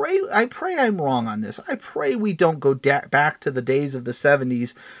I pray I'm wrong on this. I pray we don't go back to the days of the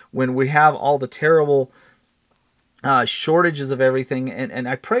 70s when we have all the terrible shortages of everything. And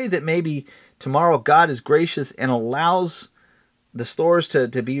I pray that maybe tomorrow God is gracious and allows the stores to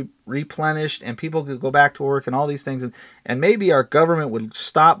be replenished and people could go back to work and all these things. And maybe our government would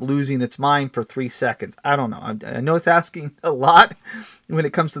stop losing its mind for 3 seconds. I don't know. I know it's asking a lot when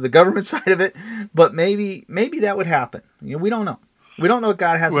it comes to the government side of it, but maybe that would happen. We don't know. We don't know what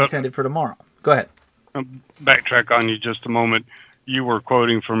God has intended for tomorrow. Go ahead. Backtrack on you just a moment. You were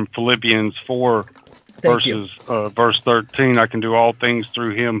quoting from Philippians 4, verse 13, I can do all things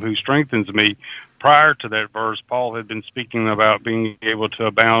through him who strengthens me. Prior to that verse, Paul had been speaking about being able to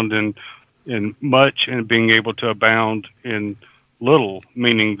abound in much and being able to abound in little,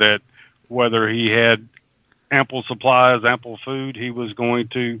 meaning that whether he had ample supplies, ample food, he was going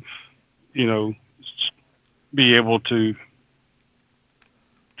to, be able to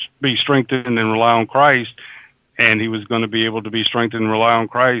be strengthened and rely on Christ. And he was going to be able to be strengthened and rely on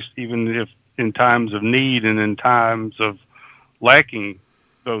Christ, even if in times of need and in times of lacking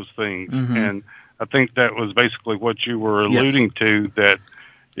those things. Mm-hmm. And I think that was basically what you were alluding to, that,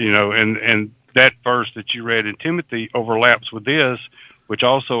 and that verse that you read in Timothy overlaps with this, which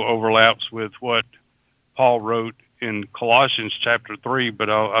also overlaps with what Paul wrote in Colossians chapter 3, but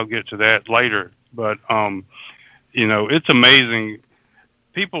I'll get to that later. But, it's amazing.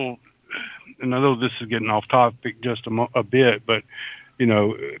 People, and I know this is getting off topic just a bit, but,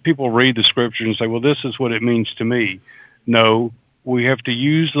 people read the scripture and say, well, this is what it means to me. No, we have to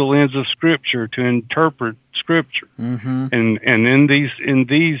use the lens of Scripture to interpret Scripture. Mm-hmm. And in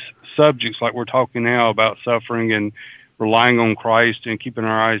these subjects, like we're talking now about suffering and relying on Christ and keeping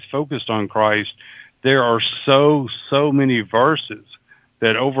our eyes focused on Christ, there are so many verses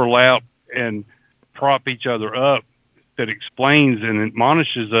that overlap and prop each other up that explains and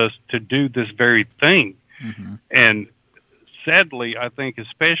admonishes us to do this very thing. Mm-hmm. And sadly, I think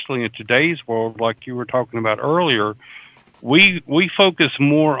especially in today's world, like you were talking about earlier, we focus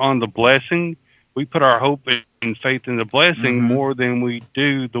more on the blessing. We put our hope and faith in the blessing Mm-hmm. more than we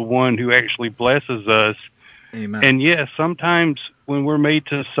do the one who actually blesses us. Amen. And yes, sometimes when we're made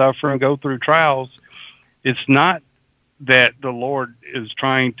to suffer and go through trials, it's not that the Lord is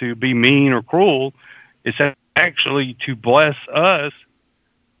trying to be mean or cruel. It's actually to bless us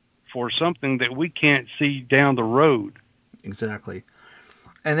for something that we can't see down the road. Exactly.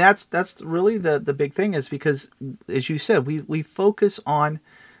 And that's really the big thing, is because, as you said, we focus on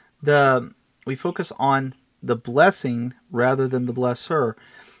the blessing rather than the blesser.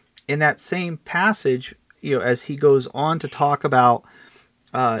 In that same passage, as he goes on to talk about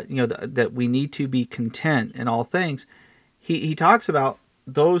that we need to be content in all things, he talks about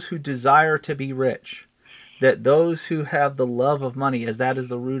those who desire to be rich, that those who have the love of money, as that is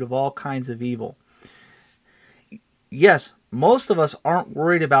the root of all kinds of evil. Yes, most of us aren't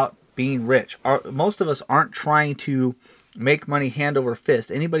worried about being rich. Most of us aren't trying to make money hand over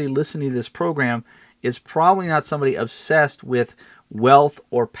fist. Anybody listening to this program is probably not somebody obsessed with wealth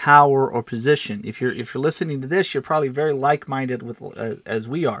or power or position. If you're listening to this, you're probably very like-minded with as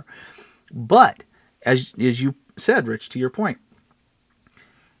we are. But as you said, Rich, to your point,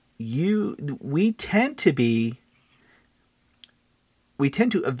 we tend to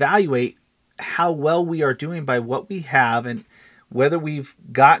evaluate how well we are doing by what we have, and whether we've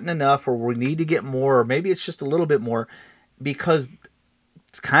gotten enough or we need to get more, or maybe it's just a little bit more, because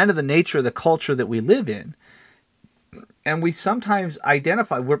it's kind of the nature of the culture that we live in. And we sometimes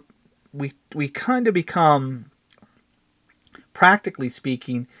identify, we kind of become, practically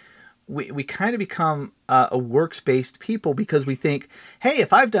speaking, we kind of become a works-based people, because we think, hey,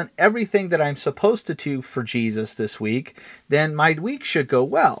 if I've done everything that I'm supposed to do for Jesus this week, then my week should go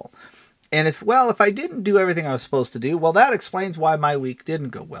well. And if I didn't do everything I was supposed to do, well, that explains why my week didn't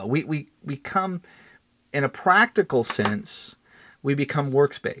go well. We come, in a practical sense, we become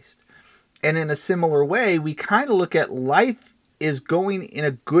works-based. And in a similar way, we kind of look at life is going in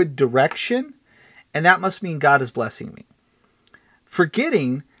a good direction, and that must mean God is blessing me,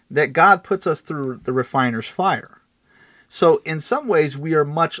 forgetting that God puts us through the refiner's fire. So in some ways, we are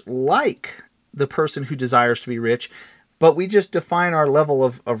much like the person who desires to be rich, but we just define our level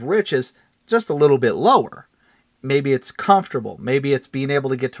of rich as just a little bit lower. Maybe it's comfortable. Maybe it's being able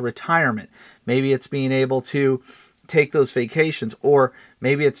to get to retirement. Maybe it's being able to take those vacations, or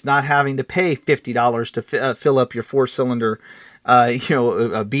maybe it's not having to pay $50 to fill up your 4-cylinder,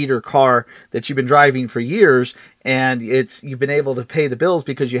 a beater car that you've been driving for years, and you've been able to pay the bills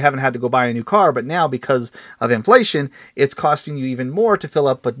because you haven't had to go buy a new car. But now, because of inflation, it's costing you even more to fill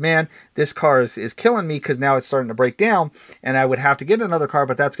up. But man, this car is killing me, because now it's starting to break down, and I would have to get another car.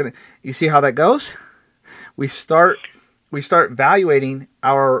 But you see how that goes? We start evaluating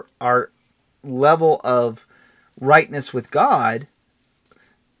our level of rightness with God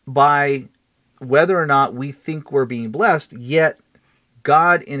by whether or not we think we're being blessed, yet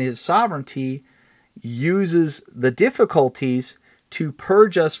God in his sovereignty uses the difficulties to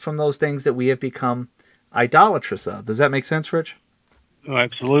purge us from those things that we have become idolatrous of. Does that make sense, Rich? Oh,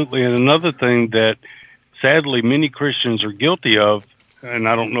 absolutely. And another thing that sadly many Christians are guilty of, and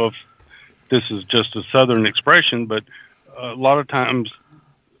I don't know if this is just a Southern expression, but a lot of times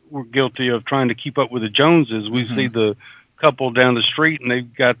we're guilty of trying to keep up with the Joneses. We see the couple down the street and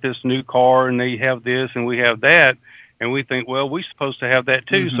they've got this new car and they have this and we have that, and we think, well, we're supposed to have that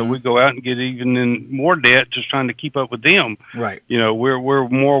too. So we go out and get even in more debt just trying to keep up with them. Right. We're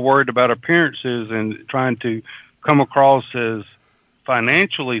more worried about appearances and trying to come across as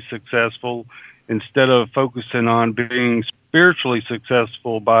financially successful instead of focusing on being spiritually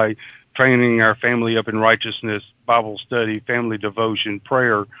successful by training our family up in righteousness, Bible study, family devotion,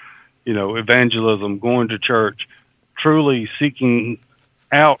 prayer, evangelism, going to church, truly seeking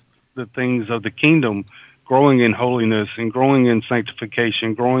out the things of the kingdom, growing in holiness and growing in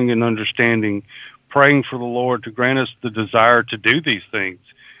sanctification, growing in understanding, praying for the Lord to grant us the desire to do these things.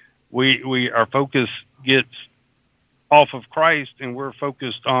 Our focus gets off of Christ, and we're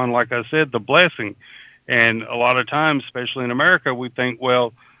focused on, like I said, the blessing. And a lot of times, especially in America, we think,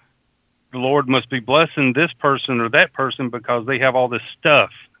 well, the Lord must be blessing this person or that person because they have all this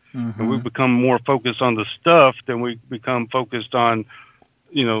stuff. And we become more focused on the stuff than we become focused on,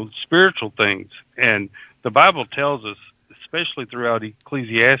 spiritual things. And the Bible tells us, especially throughout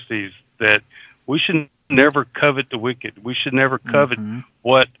Ecclesiastes, that we should never covet the wicked. We should never covet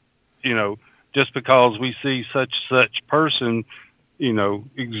what, just because we see such person,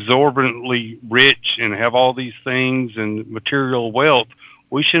 exorbitantly rich and have all these things and material wealth.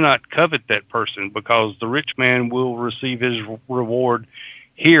 We should not covet that person, because the rich man will receive his reward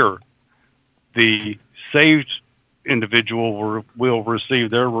here. The saved individual will receive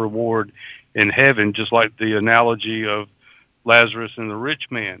their reward in heaven, just like the analogy of Lazarus and the rich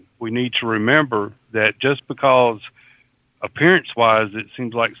man. We need to remember that just because appearance-wise it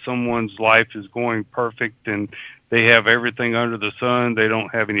seems like someone's life is going perfect and they have everything under the sun, they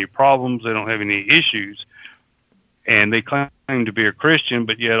don't have any problems, they don't have any issues, and they claim to be a Christian,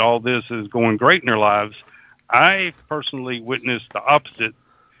 but yet all this is going great in their lives. I personally witnessed the opposite.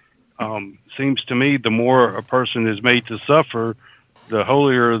 Seems to me the more a person is made to suffer, the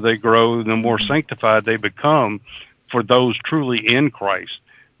holier they grow, the more sanctified they become for those truly in Christ.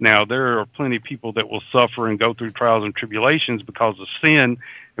 Now, there are plenty of people that will suffer and go through trials and tribulations because of sin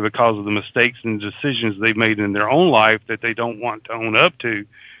and because of the mistakes and decisions they've made in their own life that they don't want to own up to.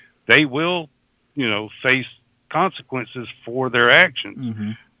 They will, face consequences for their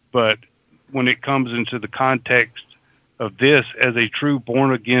actions. But when it comes into the context of this as a true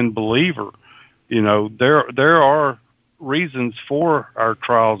born-again believer, there are reasons for our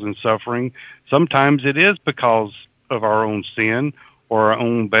trials and suffering. Sometimes it is because of our own sin or our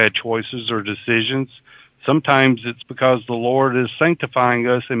own bad choices or decisions. Sometimes it's because the Lord is sanctifying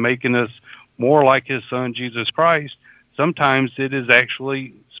us and making us more like his son, Jesus Christ. Sometimes it is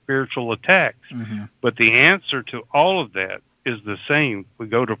actually spiritual attacks. But the answer to all of that is the same. We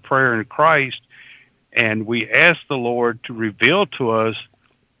go to prayer in Christ and we ask the Lord to reveal to us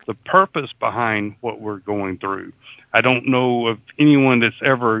the purpose behind what we're going through. I don't know of anyone that's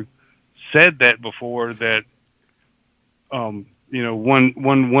ever said that before, that one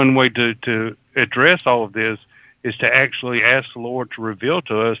way to address all of this is to actually ask the Lord to reveal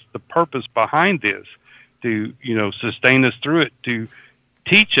to us the purpose behind this, to sustain us through it, to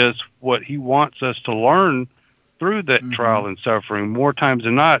teach us what he wants us to learn through that trial and suffering. More times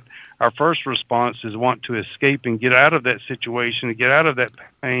than not, our first response is want to escape and get out of that situation, and get out of that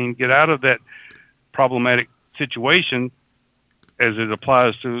pain, get out of that problematic situation as it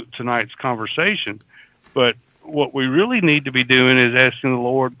applies to tonight's conversation. But what we really need to be doing is asking the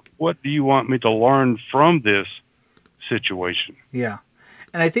Lord, what do you want me to learn from this situation? Yeah.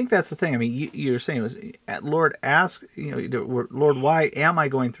 And I think that's the thing. I mean, you're saying was, Lord, ask, Lord, why am I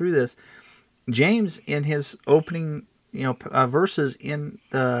going through this? James, in his opening, verses in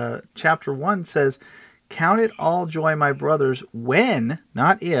the chapter 1 says, "Count it all joy, my brothers, when,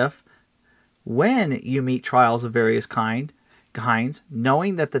 not if, when you meet trials of various kinds,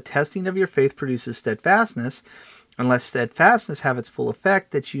 knowing that the testing of your faith produces steadfastness, unless steadfastness have its full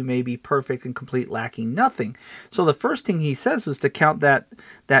effect, that you may be perfect and complete, lacking nothing." So the first thing he says is to count that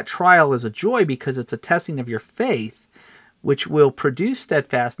trial as a joy, because it's a testing of your faith, which will produce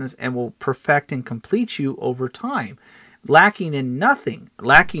steadfastness and will perfect and complete you over time. Lacking in nothing,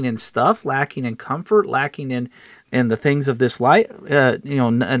 lacking in stuff, lacking in comfort, lacking in the things of this life,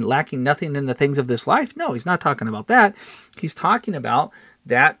 and lacking nothing in the things of this life. No, he's not talking about that. He's talking about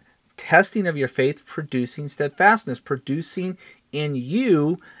that testing of your faith producing steadfastness, producing in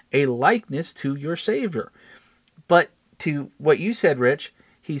you a likeness to your Savior. But to what you said, Rich,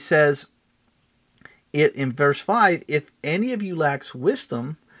 he says in verse 5, "If any of you lacks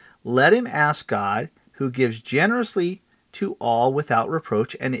wisdom, let him ask God, who gives generously to all without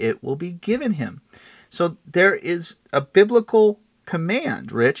reproach, and it will be given him." So there is a biblical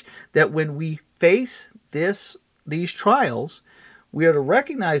command, Rich, that when we face these trials, we are to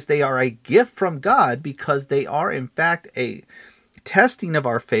recognize they are a gift from God, because they are in fact a testing of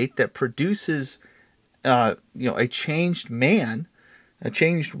our faith that produces a changed man, a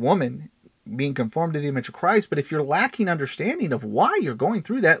changed woman, being conformed to the image of Christ. But if you're lacking understanding of why you're going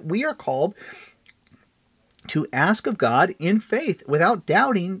through that, we are called to ask of God in faith, without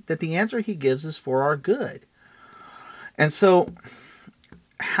doubting that the answer he gives is for our good. And so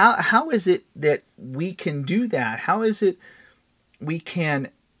how is it that we can do that? How is it we can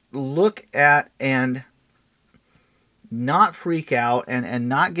look at and not freak out and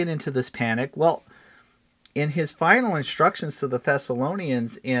not get into this panic? Well, in his final instructions to the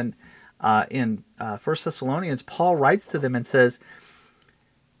Thessalonians in 1 Thessalonians, Paul writes to them and says,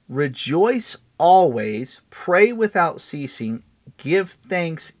 "Rejoice always, pray without ceasing, give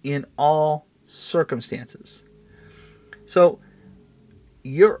thanks in all circumstances." So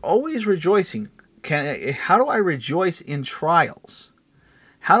you're always rejoicing. How do I rejoice in trials?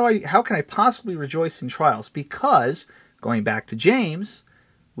 How can I possibly rejoice in trials? Because, going back to James,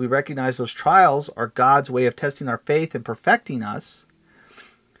 We recognize those trials are God's way of testing our faith and perfecting us.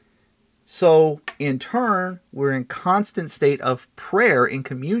 So, in turn, we're in constant state of prayer, in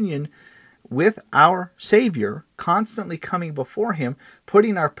communion with our Savior, constantly coming before Him,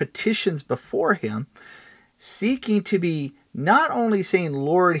 putting our petitions before Him, seeking to be not only saying,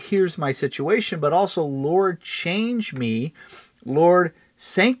 Lord, here's my situation, but also, Lord, change me. Lord,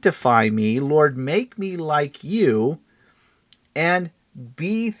 sanctify me. Lord, make me like you. And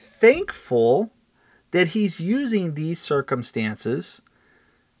be thankful that He's using these circumstances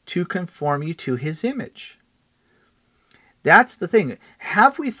to conform you to His image. That's the thing.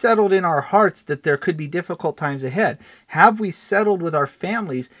 Have we settled in our hearts that there could be difficult times ahead? Have we settled with our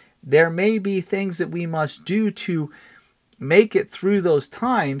families? There may be things that we must do to make it through those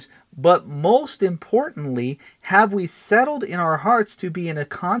times, but most importantly, have we settled in our hearts to be in a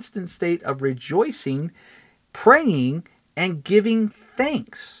constant state of rejoicing, praying, and giving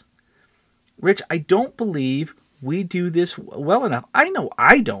thanks? Rich, I don't believe we do this well enough. I know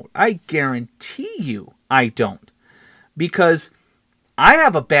I don't. I guarantee you I don't. Because I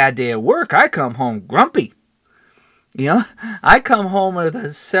have a bad day at work. I come home grumpy. I come home with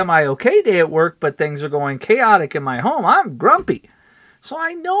a semi-okay day at work, but things are going chaotic in my home. I'm grumpy. So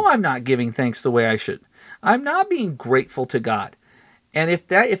I know I'm not giving thanks the way I should. I'm not being grateful to God. And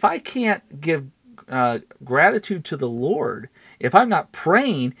if I can't give gratitude to the Lord, if I'm not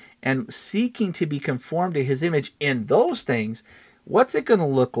praying and seeking to be conformed to His image in those things, what's it going to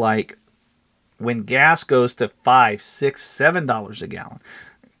look like when gas goes to $5, $6, $7 a gallon?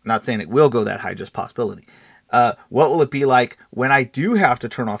 Not saying it will go that high, just possibility. What will it be like when I do have to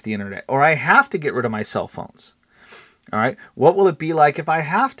turn off the internet, or I have to get rid of my cell phones? All right. What will it be like if I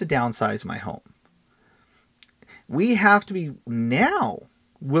have to downsize my home? We have to be now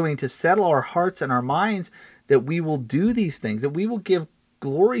willing to settle our hearts and our minds that we will do these things, that we will give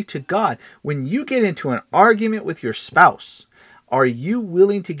glory to God. When you get into an argument with your spouse, are you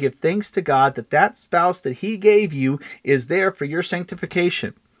willing to give thanks to God that that spouse that He gave you is there for your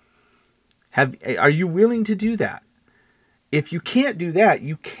sanctification? Are you willing to do that? If you can't do that,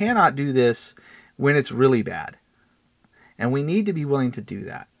 you cannot do this when it's really bad. And we need to be willing to do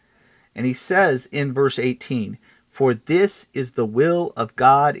that. And he says in verse 18, "For this is the will of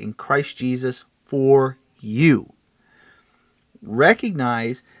God in Christ Jesus for you."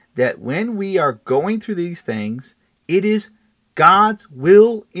 Recognize that when we are going through these things, it is God's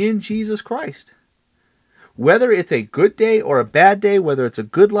will in Jesus Christ. Whether it's a good day or a bad day, whether it's a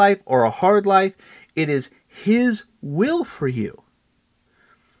good life or a hard life, it is His will for you.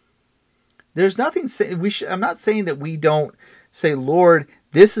 There's nothing. I'm not saying that we don't say, Lord,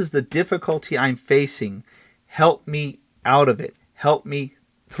 this is the difficulty I'm facing. Help me out of it. Help me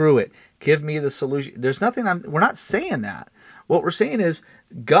through it. Give me the solution. There's nothing. We're not saying that. What we're saying is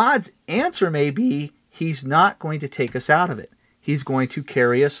God's answer may be He's not going to take us out of it. He's going to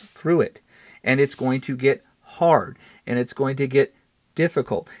carry us through it. And it's going to get hard, and it's going to get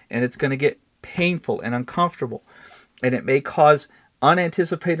difficult, and it's going to get painful and uncomfortable, and it may cause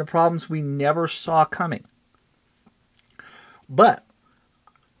unanticipated problems we never saw coming. But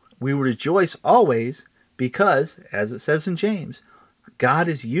we rejoice always because, as it says in James, God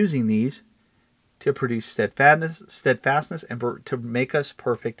is using these to produce steadfastness and to make us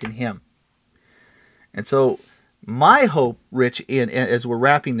perfect in Him. And so my hope, Rich, as we're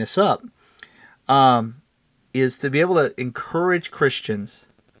wrapping this up, is to be able to encourage Christians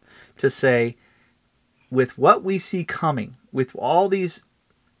to say, with what we see coming, with all these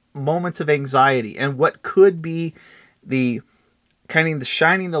moments of anxiety and what could be the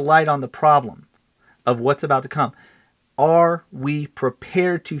shining the light on the problem of what's about to come, are we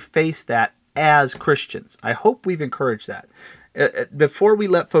prepared to face that as Christians? I hope we've encouraged that. Before we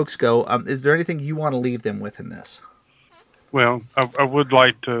let folks go, is there anything you want to leave them with in this? Well, I would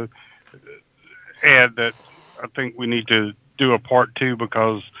like to add that I think we need to do a part 2,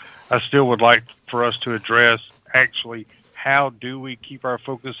 because I still would like for us to address actually how do we keep our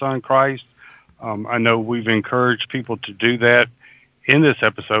focus on Christ. I know we've encouraged people to do that in this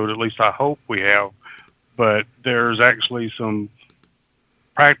episode, at least I hope we have, but there's actually some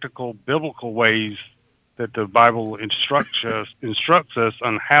practical biblical ways that the Bible instructs us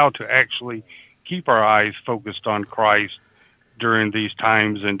on how to actually keep our eyes focused on Christ during these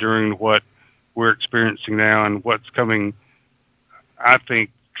times and during what we're experiencing now and what's coming. I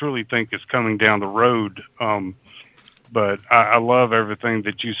truly think is coming down the road. But I love everything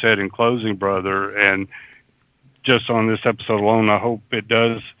that you said in closing, brother. And just on this episode alone, I hope it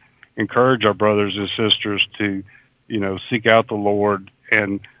does encourage our brothers and sisters to, seek out the Lord,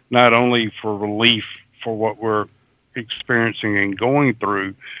 and not only for relief for what we're experiencing and going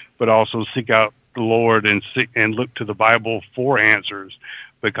through, but also seek out the Lord and look to the Bible for answers,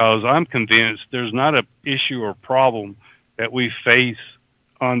 because I'm convinced there's not an issue or problem that we face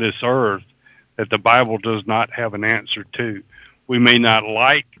on this earth that the Bible does not have an answer to. We may not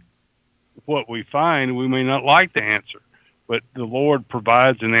like what we find, we may not like the answer, but the Lord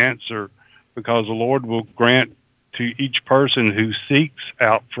provides an answer, because the Lord will grant to each person who seeks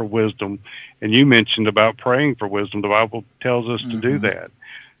out for wisdom. And you mentioned about praying for wisdom. The Bible tells us to do that.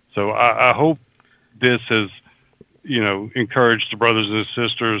 So I hope this has, encouraged the brothers and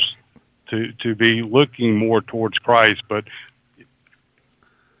sisters to be looking more towards Christ. But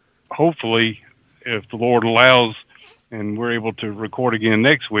hopefully, if the Lord allows and we're able to record again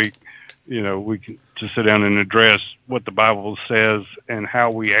next week, we can to sit down and address what the Bible says and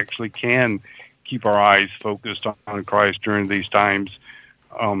how we actually can keep our eyes focused on Christ during these times.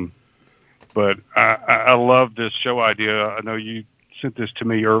 But I love this show idea. I know you sent this to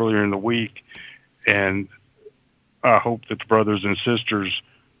me earlier in the week, and I hope that the brothers and sisters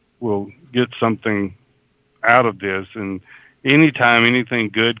will get something out of this. And anytime anything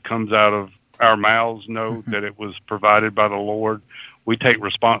good comes out of our mouths, know that it was provided by the Lord. We take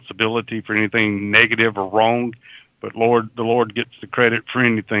responsibility for anything negative or wrong, but the Lord gets the credit for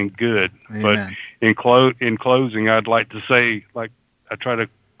anything good. Amen. But in closing, I'd like to say, like I try to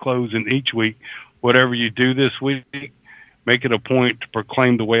close in each week, whatever you do this week, make it a point to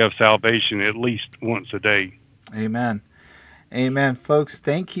proclaim the way of salvation at least once a day. Amen. Amen. Folks,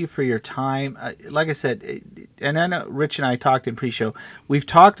 thank you for your time. Like I said, and I know Rich and I talked in pre-show, we've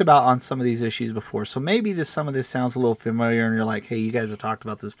talked about on some of these issues before, so maybe some of this sounds a little familiar and you're like, hey, you guys have talked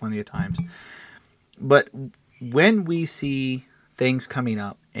about this plenty of times. But when we see things coming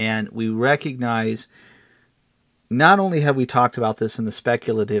up and we recognize not only have we talked about this in the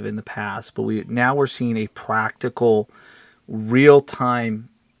speculative in the past, but we're seeing a practical, real-time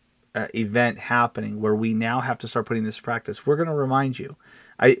event happening where we now have to start putting this to practice. We're going to remind you.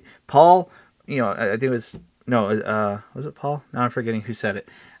 Paul, I think it was, was it Paul? Now I'm forgetting who said it.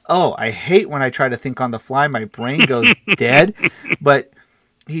 Oh, I hate when I try to think on the fly. My brain goes dead. But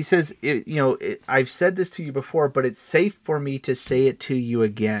he says, I've said this to you before, but it's safe for me to say it to you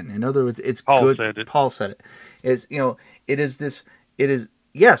again. In other words, it's Paul good. Said it. Paul said it.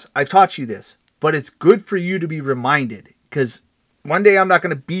 Yes, I've taught you this, but it's good for you to be reminded, because one day I'm not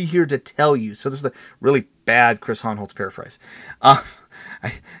going to be here to tell you. So this is a really bad Chris Honholtz paraphrase.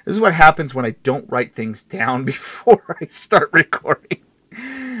 This is what happens when I don't write things down before I start recording.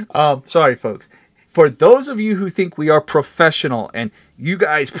 Sorry, folks. For those of you who think we are professional and you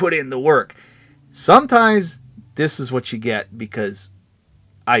guys put in the work, sometimes this is what you get because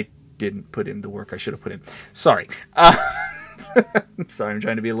I didn't put in the work I should have put in. Sorry. Sorry, I'm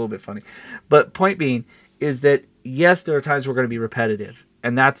trying to be a little bit funny. But point being is that, yes, there are times we're going to be repetitive,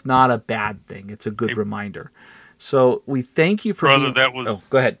 and that's not a bad thing. It's a good reminder. So we thank you for Oh,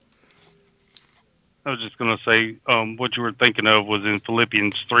 go ahead. I was just going to say, what you were thinking of was in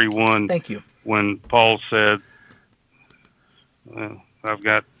Philippians 3:1. Thank you. When Paul said, I've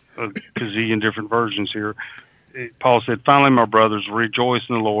got a gazillion different versions here. Paul said, finally, my brothers, rejoice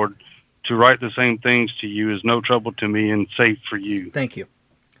in the Lord. To write the same things to you is no trouble to me and safe for you. Thank you.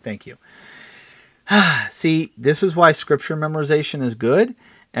 Thank you. See, this is why scripture memorization is good,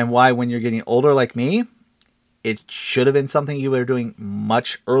 and why when you're getting older like me, it should have been something you were doing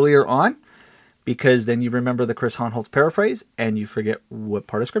much earlier on, because then you remember the Chris Honholtz paraphrase and you forget what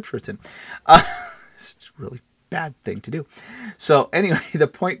part of scripture it's in. It's a really bad thing to do. So anyway, the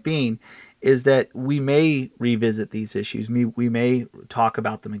point being is that we may revisit these issues. We may talk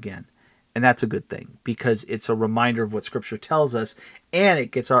about them again. And that's a good thing, because it's a reminder of what Scripture tells us, and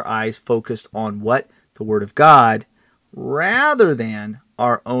it gets our eyes focused on what the Word of God, rather than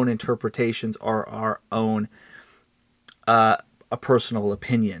our own interpretations or our own personal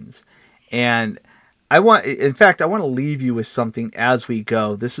opinions. And I want to leave you with something as we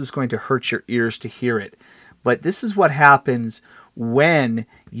go. This is going to hurt your ears to hear it, but this is what happens when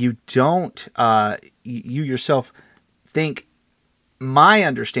you don't, you yourself think, my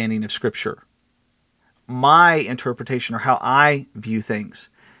understanding of Scripture, my interpretation, or how I view things,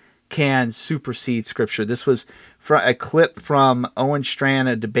 can supersede Scripture. This was a clip from Owen Strachan,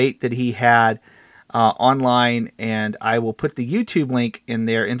 a debate that he had online, and I will put the YouTube link in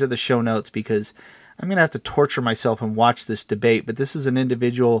there into the show notes, because I'm going to have to torture myself and watch this debate. But this is an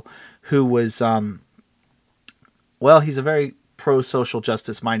individual who was, he's a very pro-social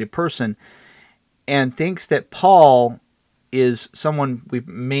justice-minded person, and thinks that Paul is someone we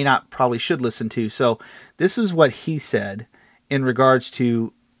probably should listen to. So this is what he said in regards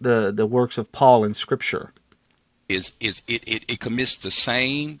to the works of Paul in Scripture. it commits the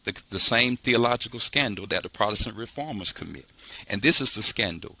same theological scandal that the Protestant reformers commit. And this is the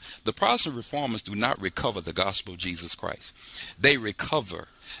scandal. The Protestant reformers do not recover the gospel of Jesus Christ. They recover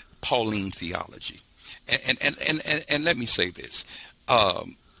Pauline theology. And let me say this.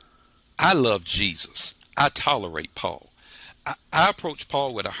 I love Jesus. I tolerate Paul. I approach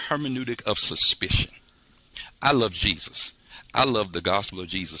Paul with a hermeneutic of suspicion. I love Jesus. I love the gospel of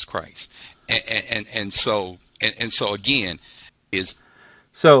Jesus Christ. And so again is.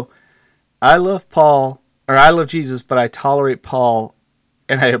 So I love Paul, or I love Jesus, but I tolerate Paul,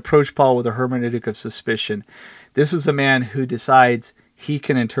 and I approach Paul with a hermeneutic of suspicion. This is a man who decides he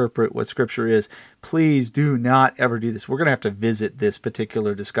can interpret what Scripture is. Please do not ever do this. We're going to have to visit this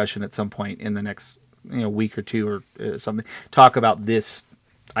particular discussion at some point in the next week or two or something. Talk about this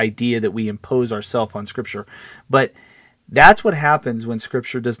idea that we impose ourselves on Scripture. But that's what happens when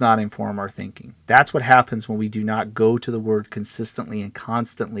Scripture does not inform our thinking. That's what happens when we do not go to the Word consistently and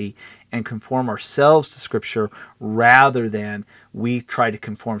constantly and conform ourselves to Scripture rather than we try to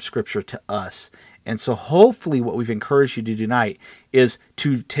conform Scripture to us. And so hopefully what we've encouraged you to do tonight is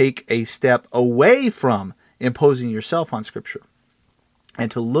to take a step away from imposing yourself on Scripture and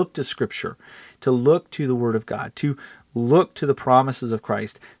to look to Scripture, to look to the Word of God, to look to the promises of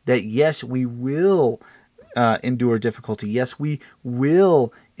Christ, that yes, we will endure difficulty. Yes, we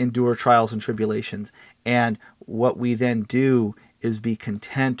will endure trials and tribulations. And what we then do is be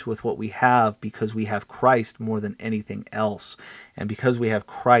content with what we have because we have Christ more than anything else. And because we have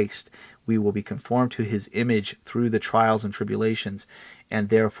Christ, we will be conformed to his image through the trials and tribulations. And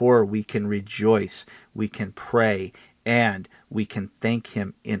therefore we can rejoice, we can pray, and we can thank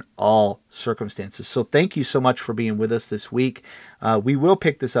him in all circumstances. So thank you so much for being with us this week. We will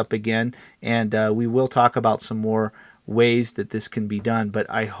pick this up again, and we will talk about some more ways that this can be done. But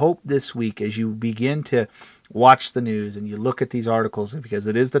I hope this week, as you begin to watch the news and you look at these articles, because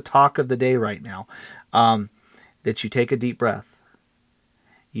it is the talk of the day right now, that you take a deep breath,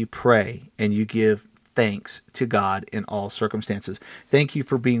 you pray, and you give thanks to God in all circumstances. Thank you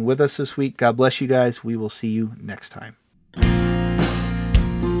for being with us this week. God bless you guys. We will see you next time.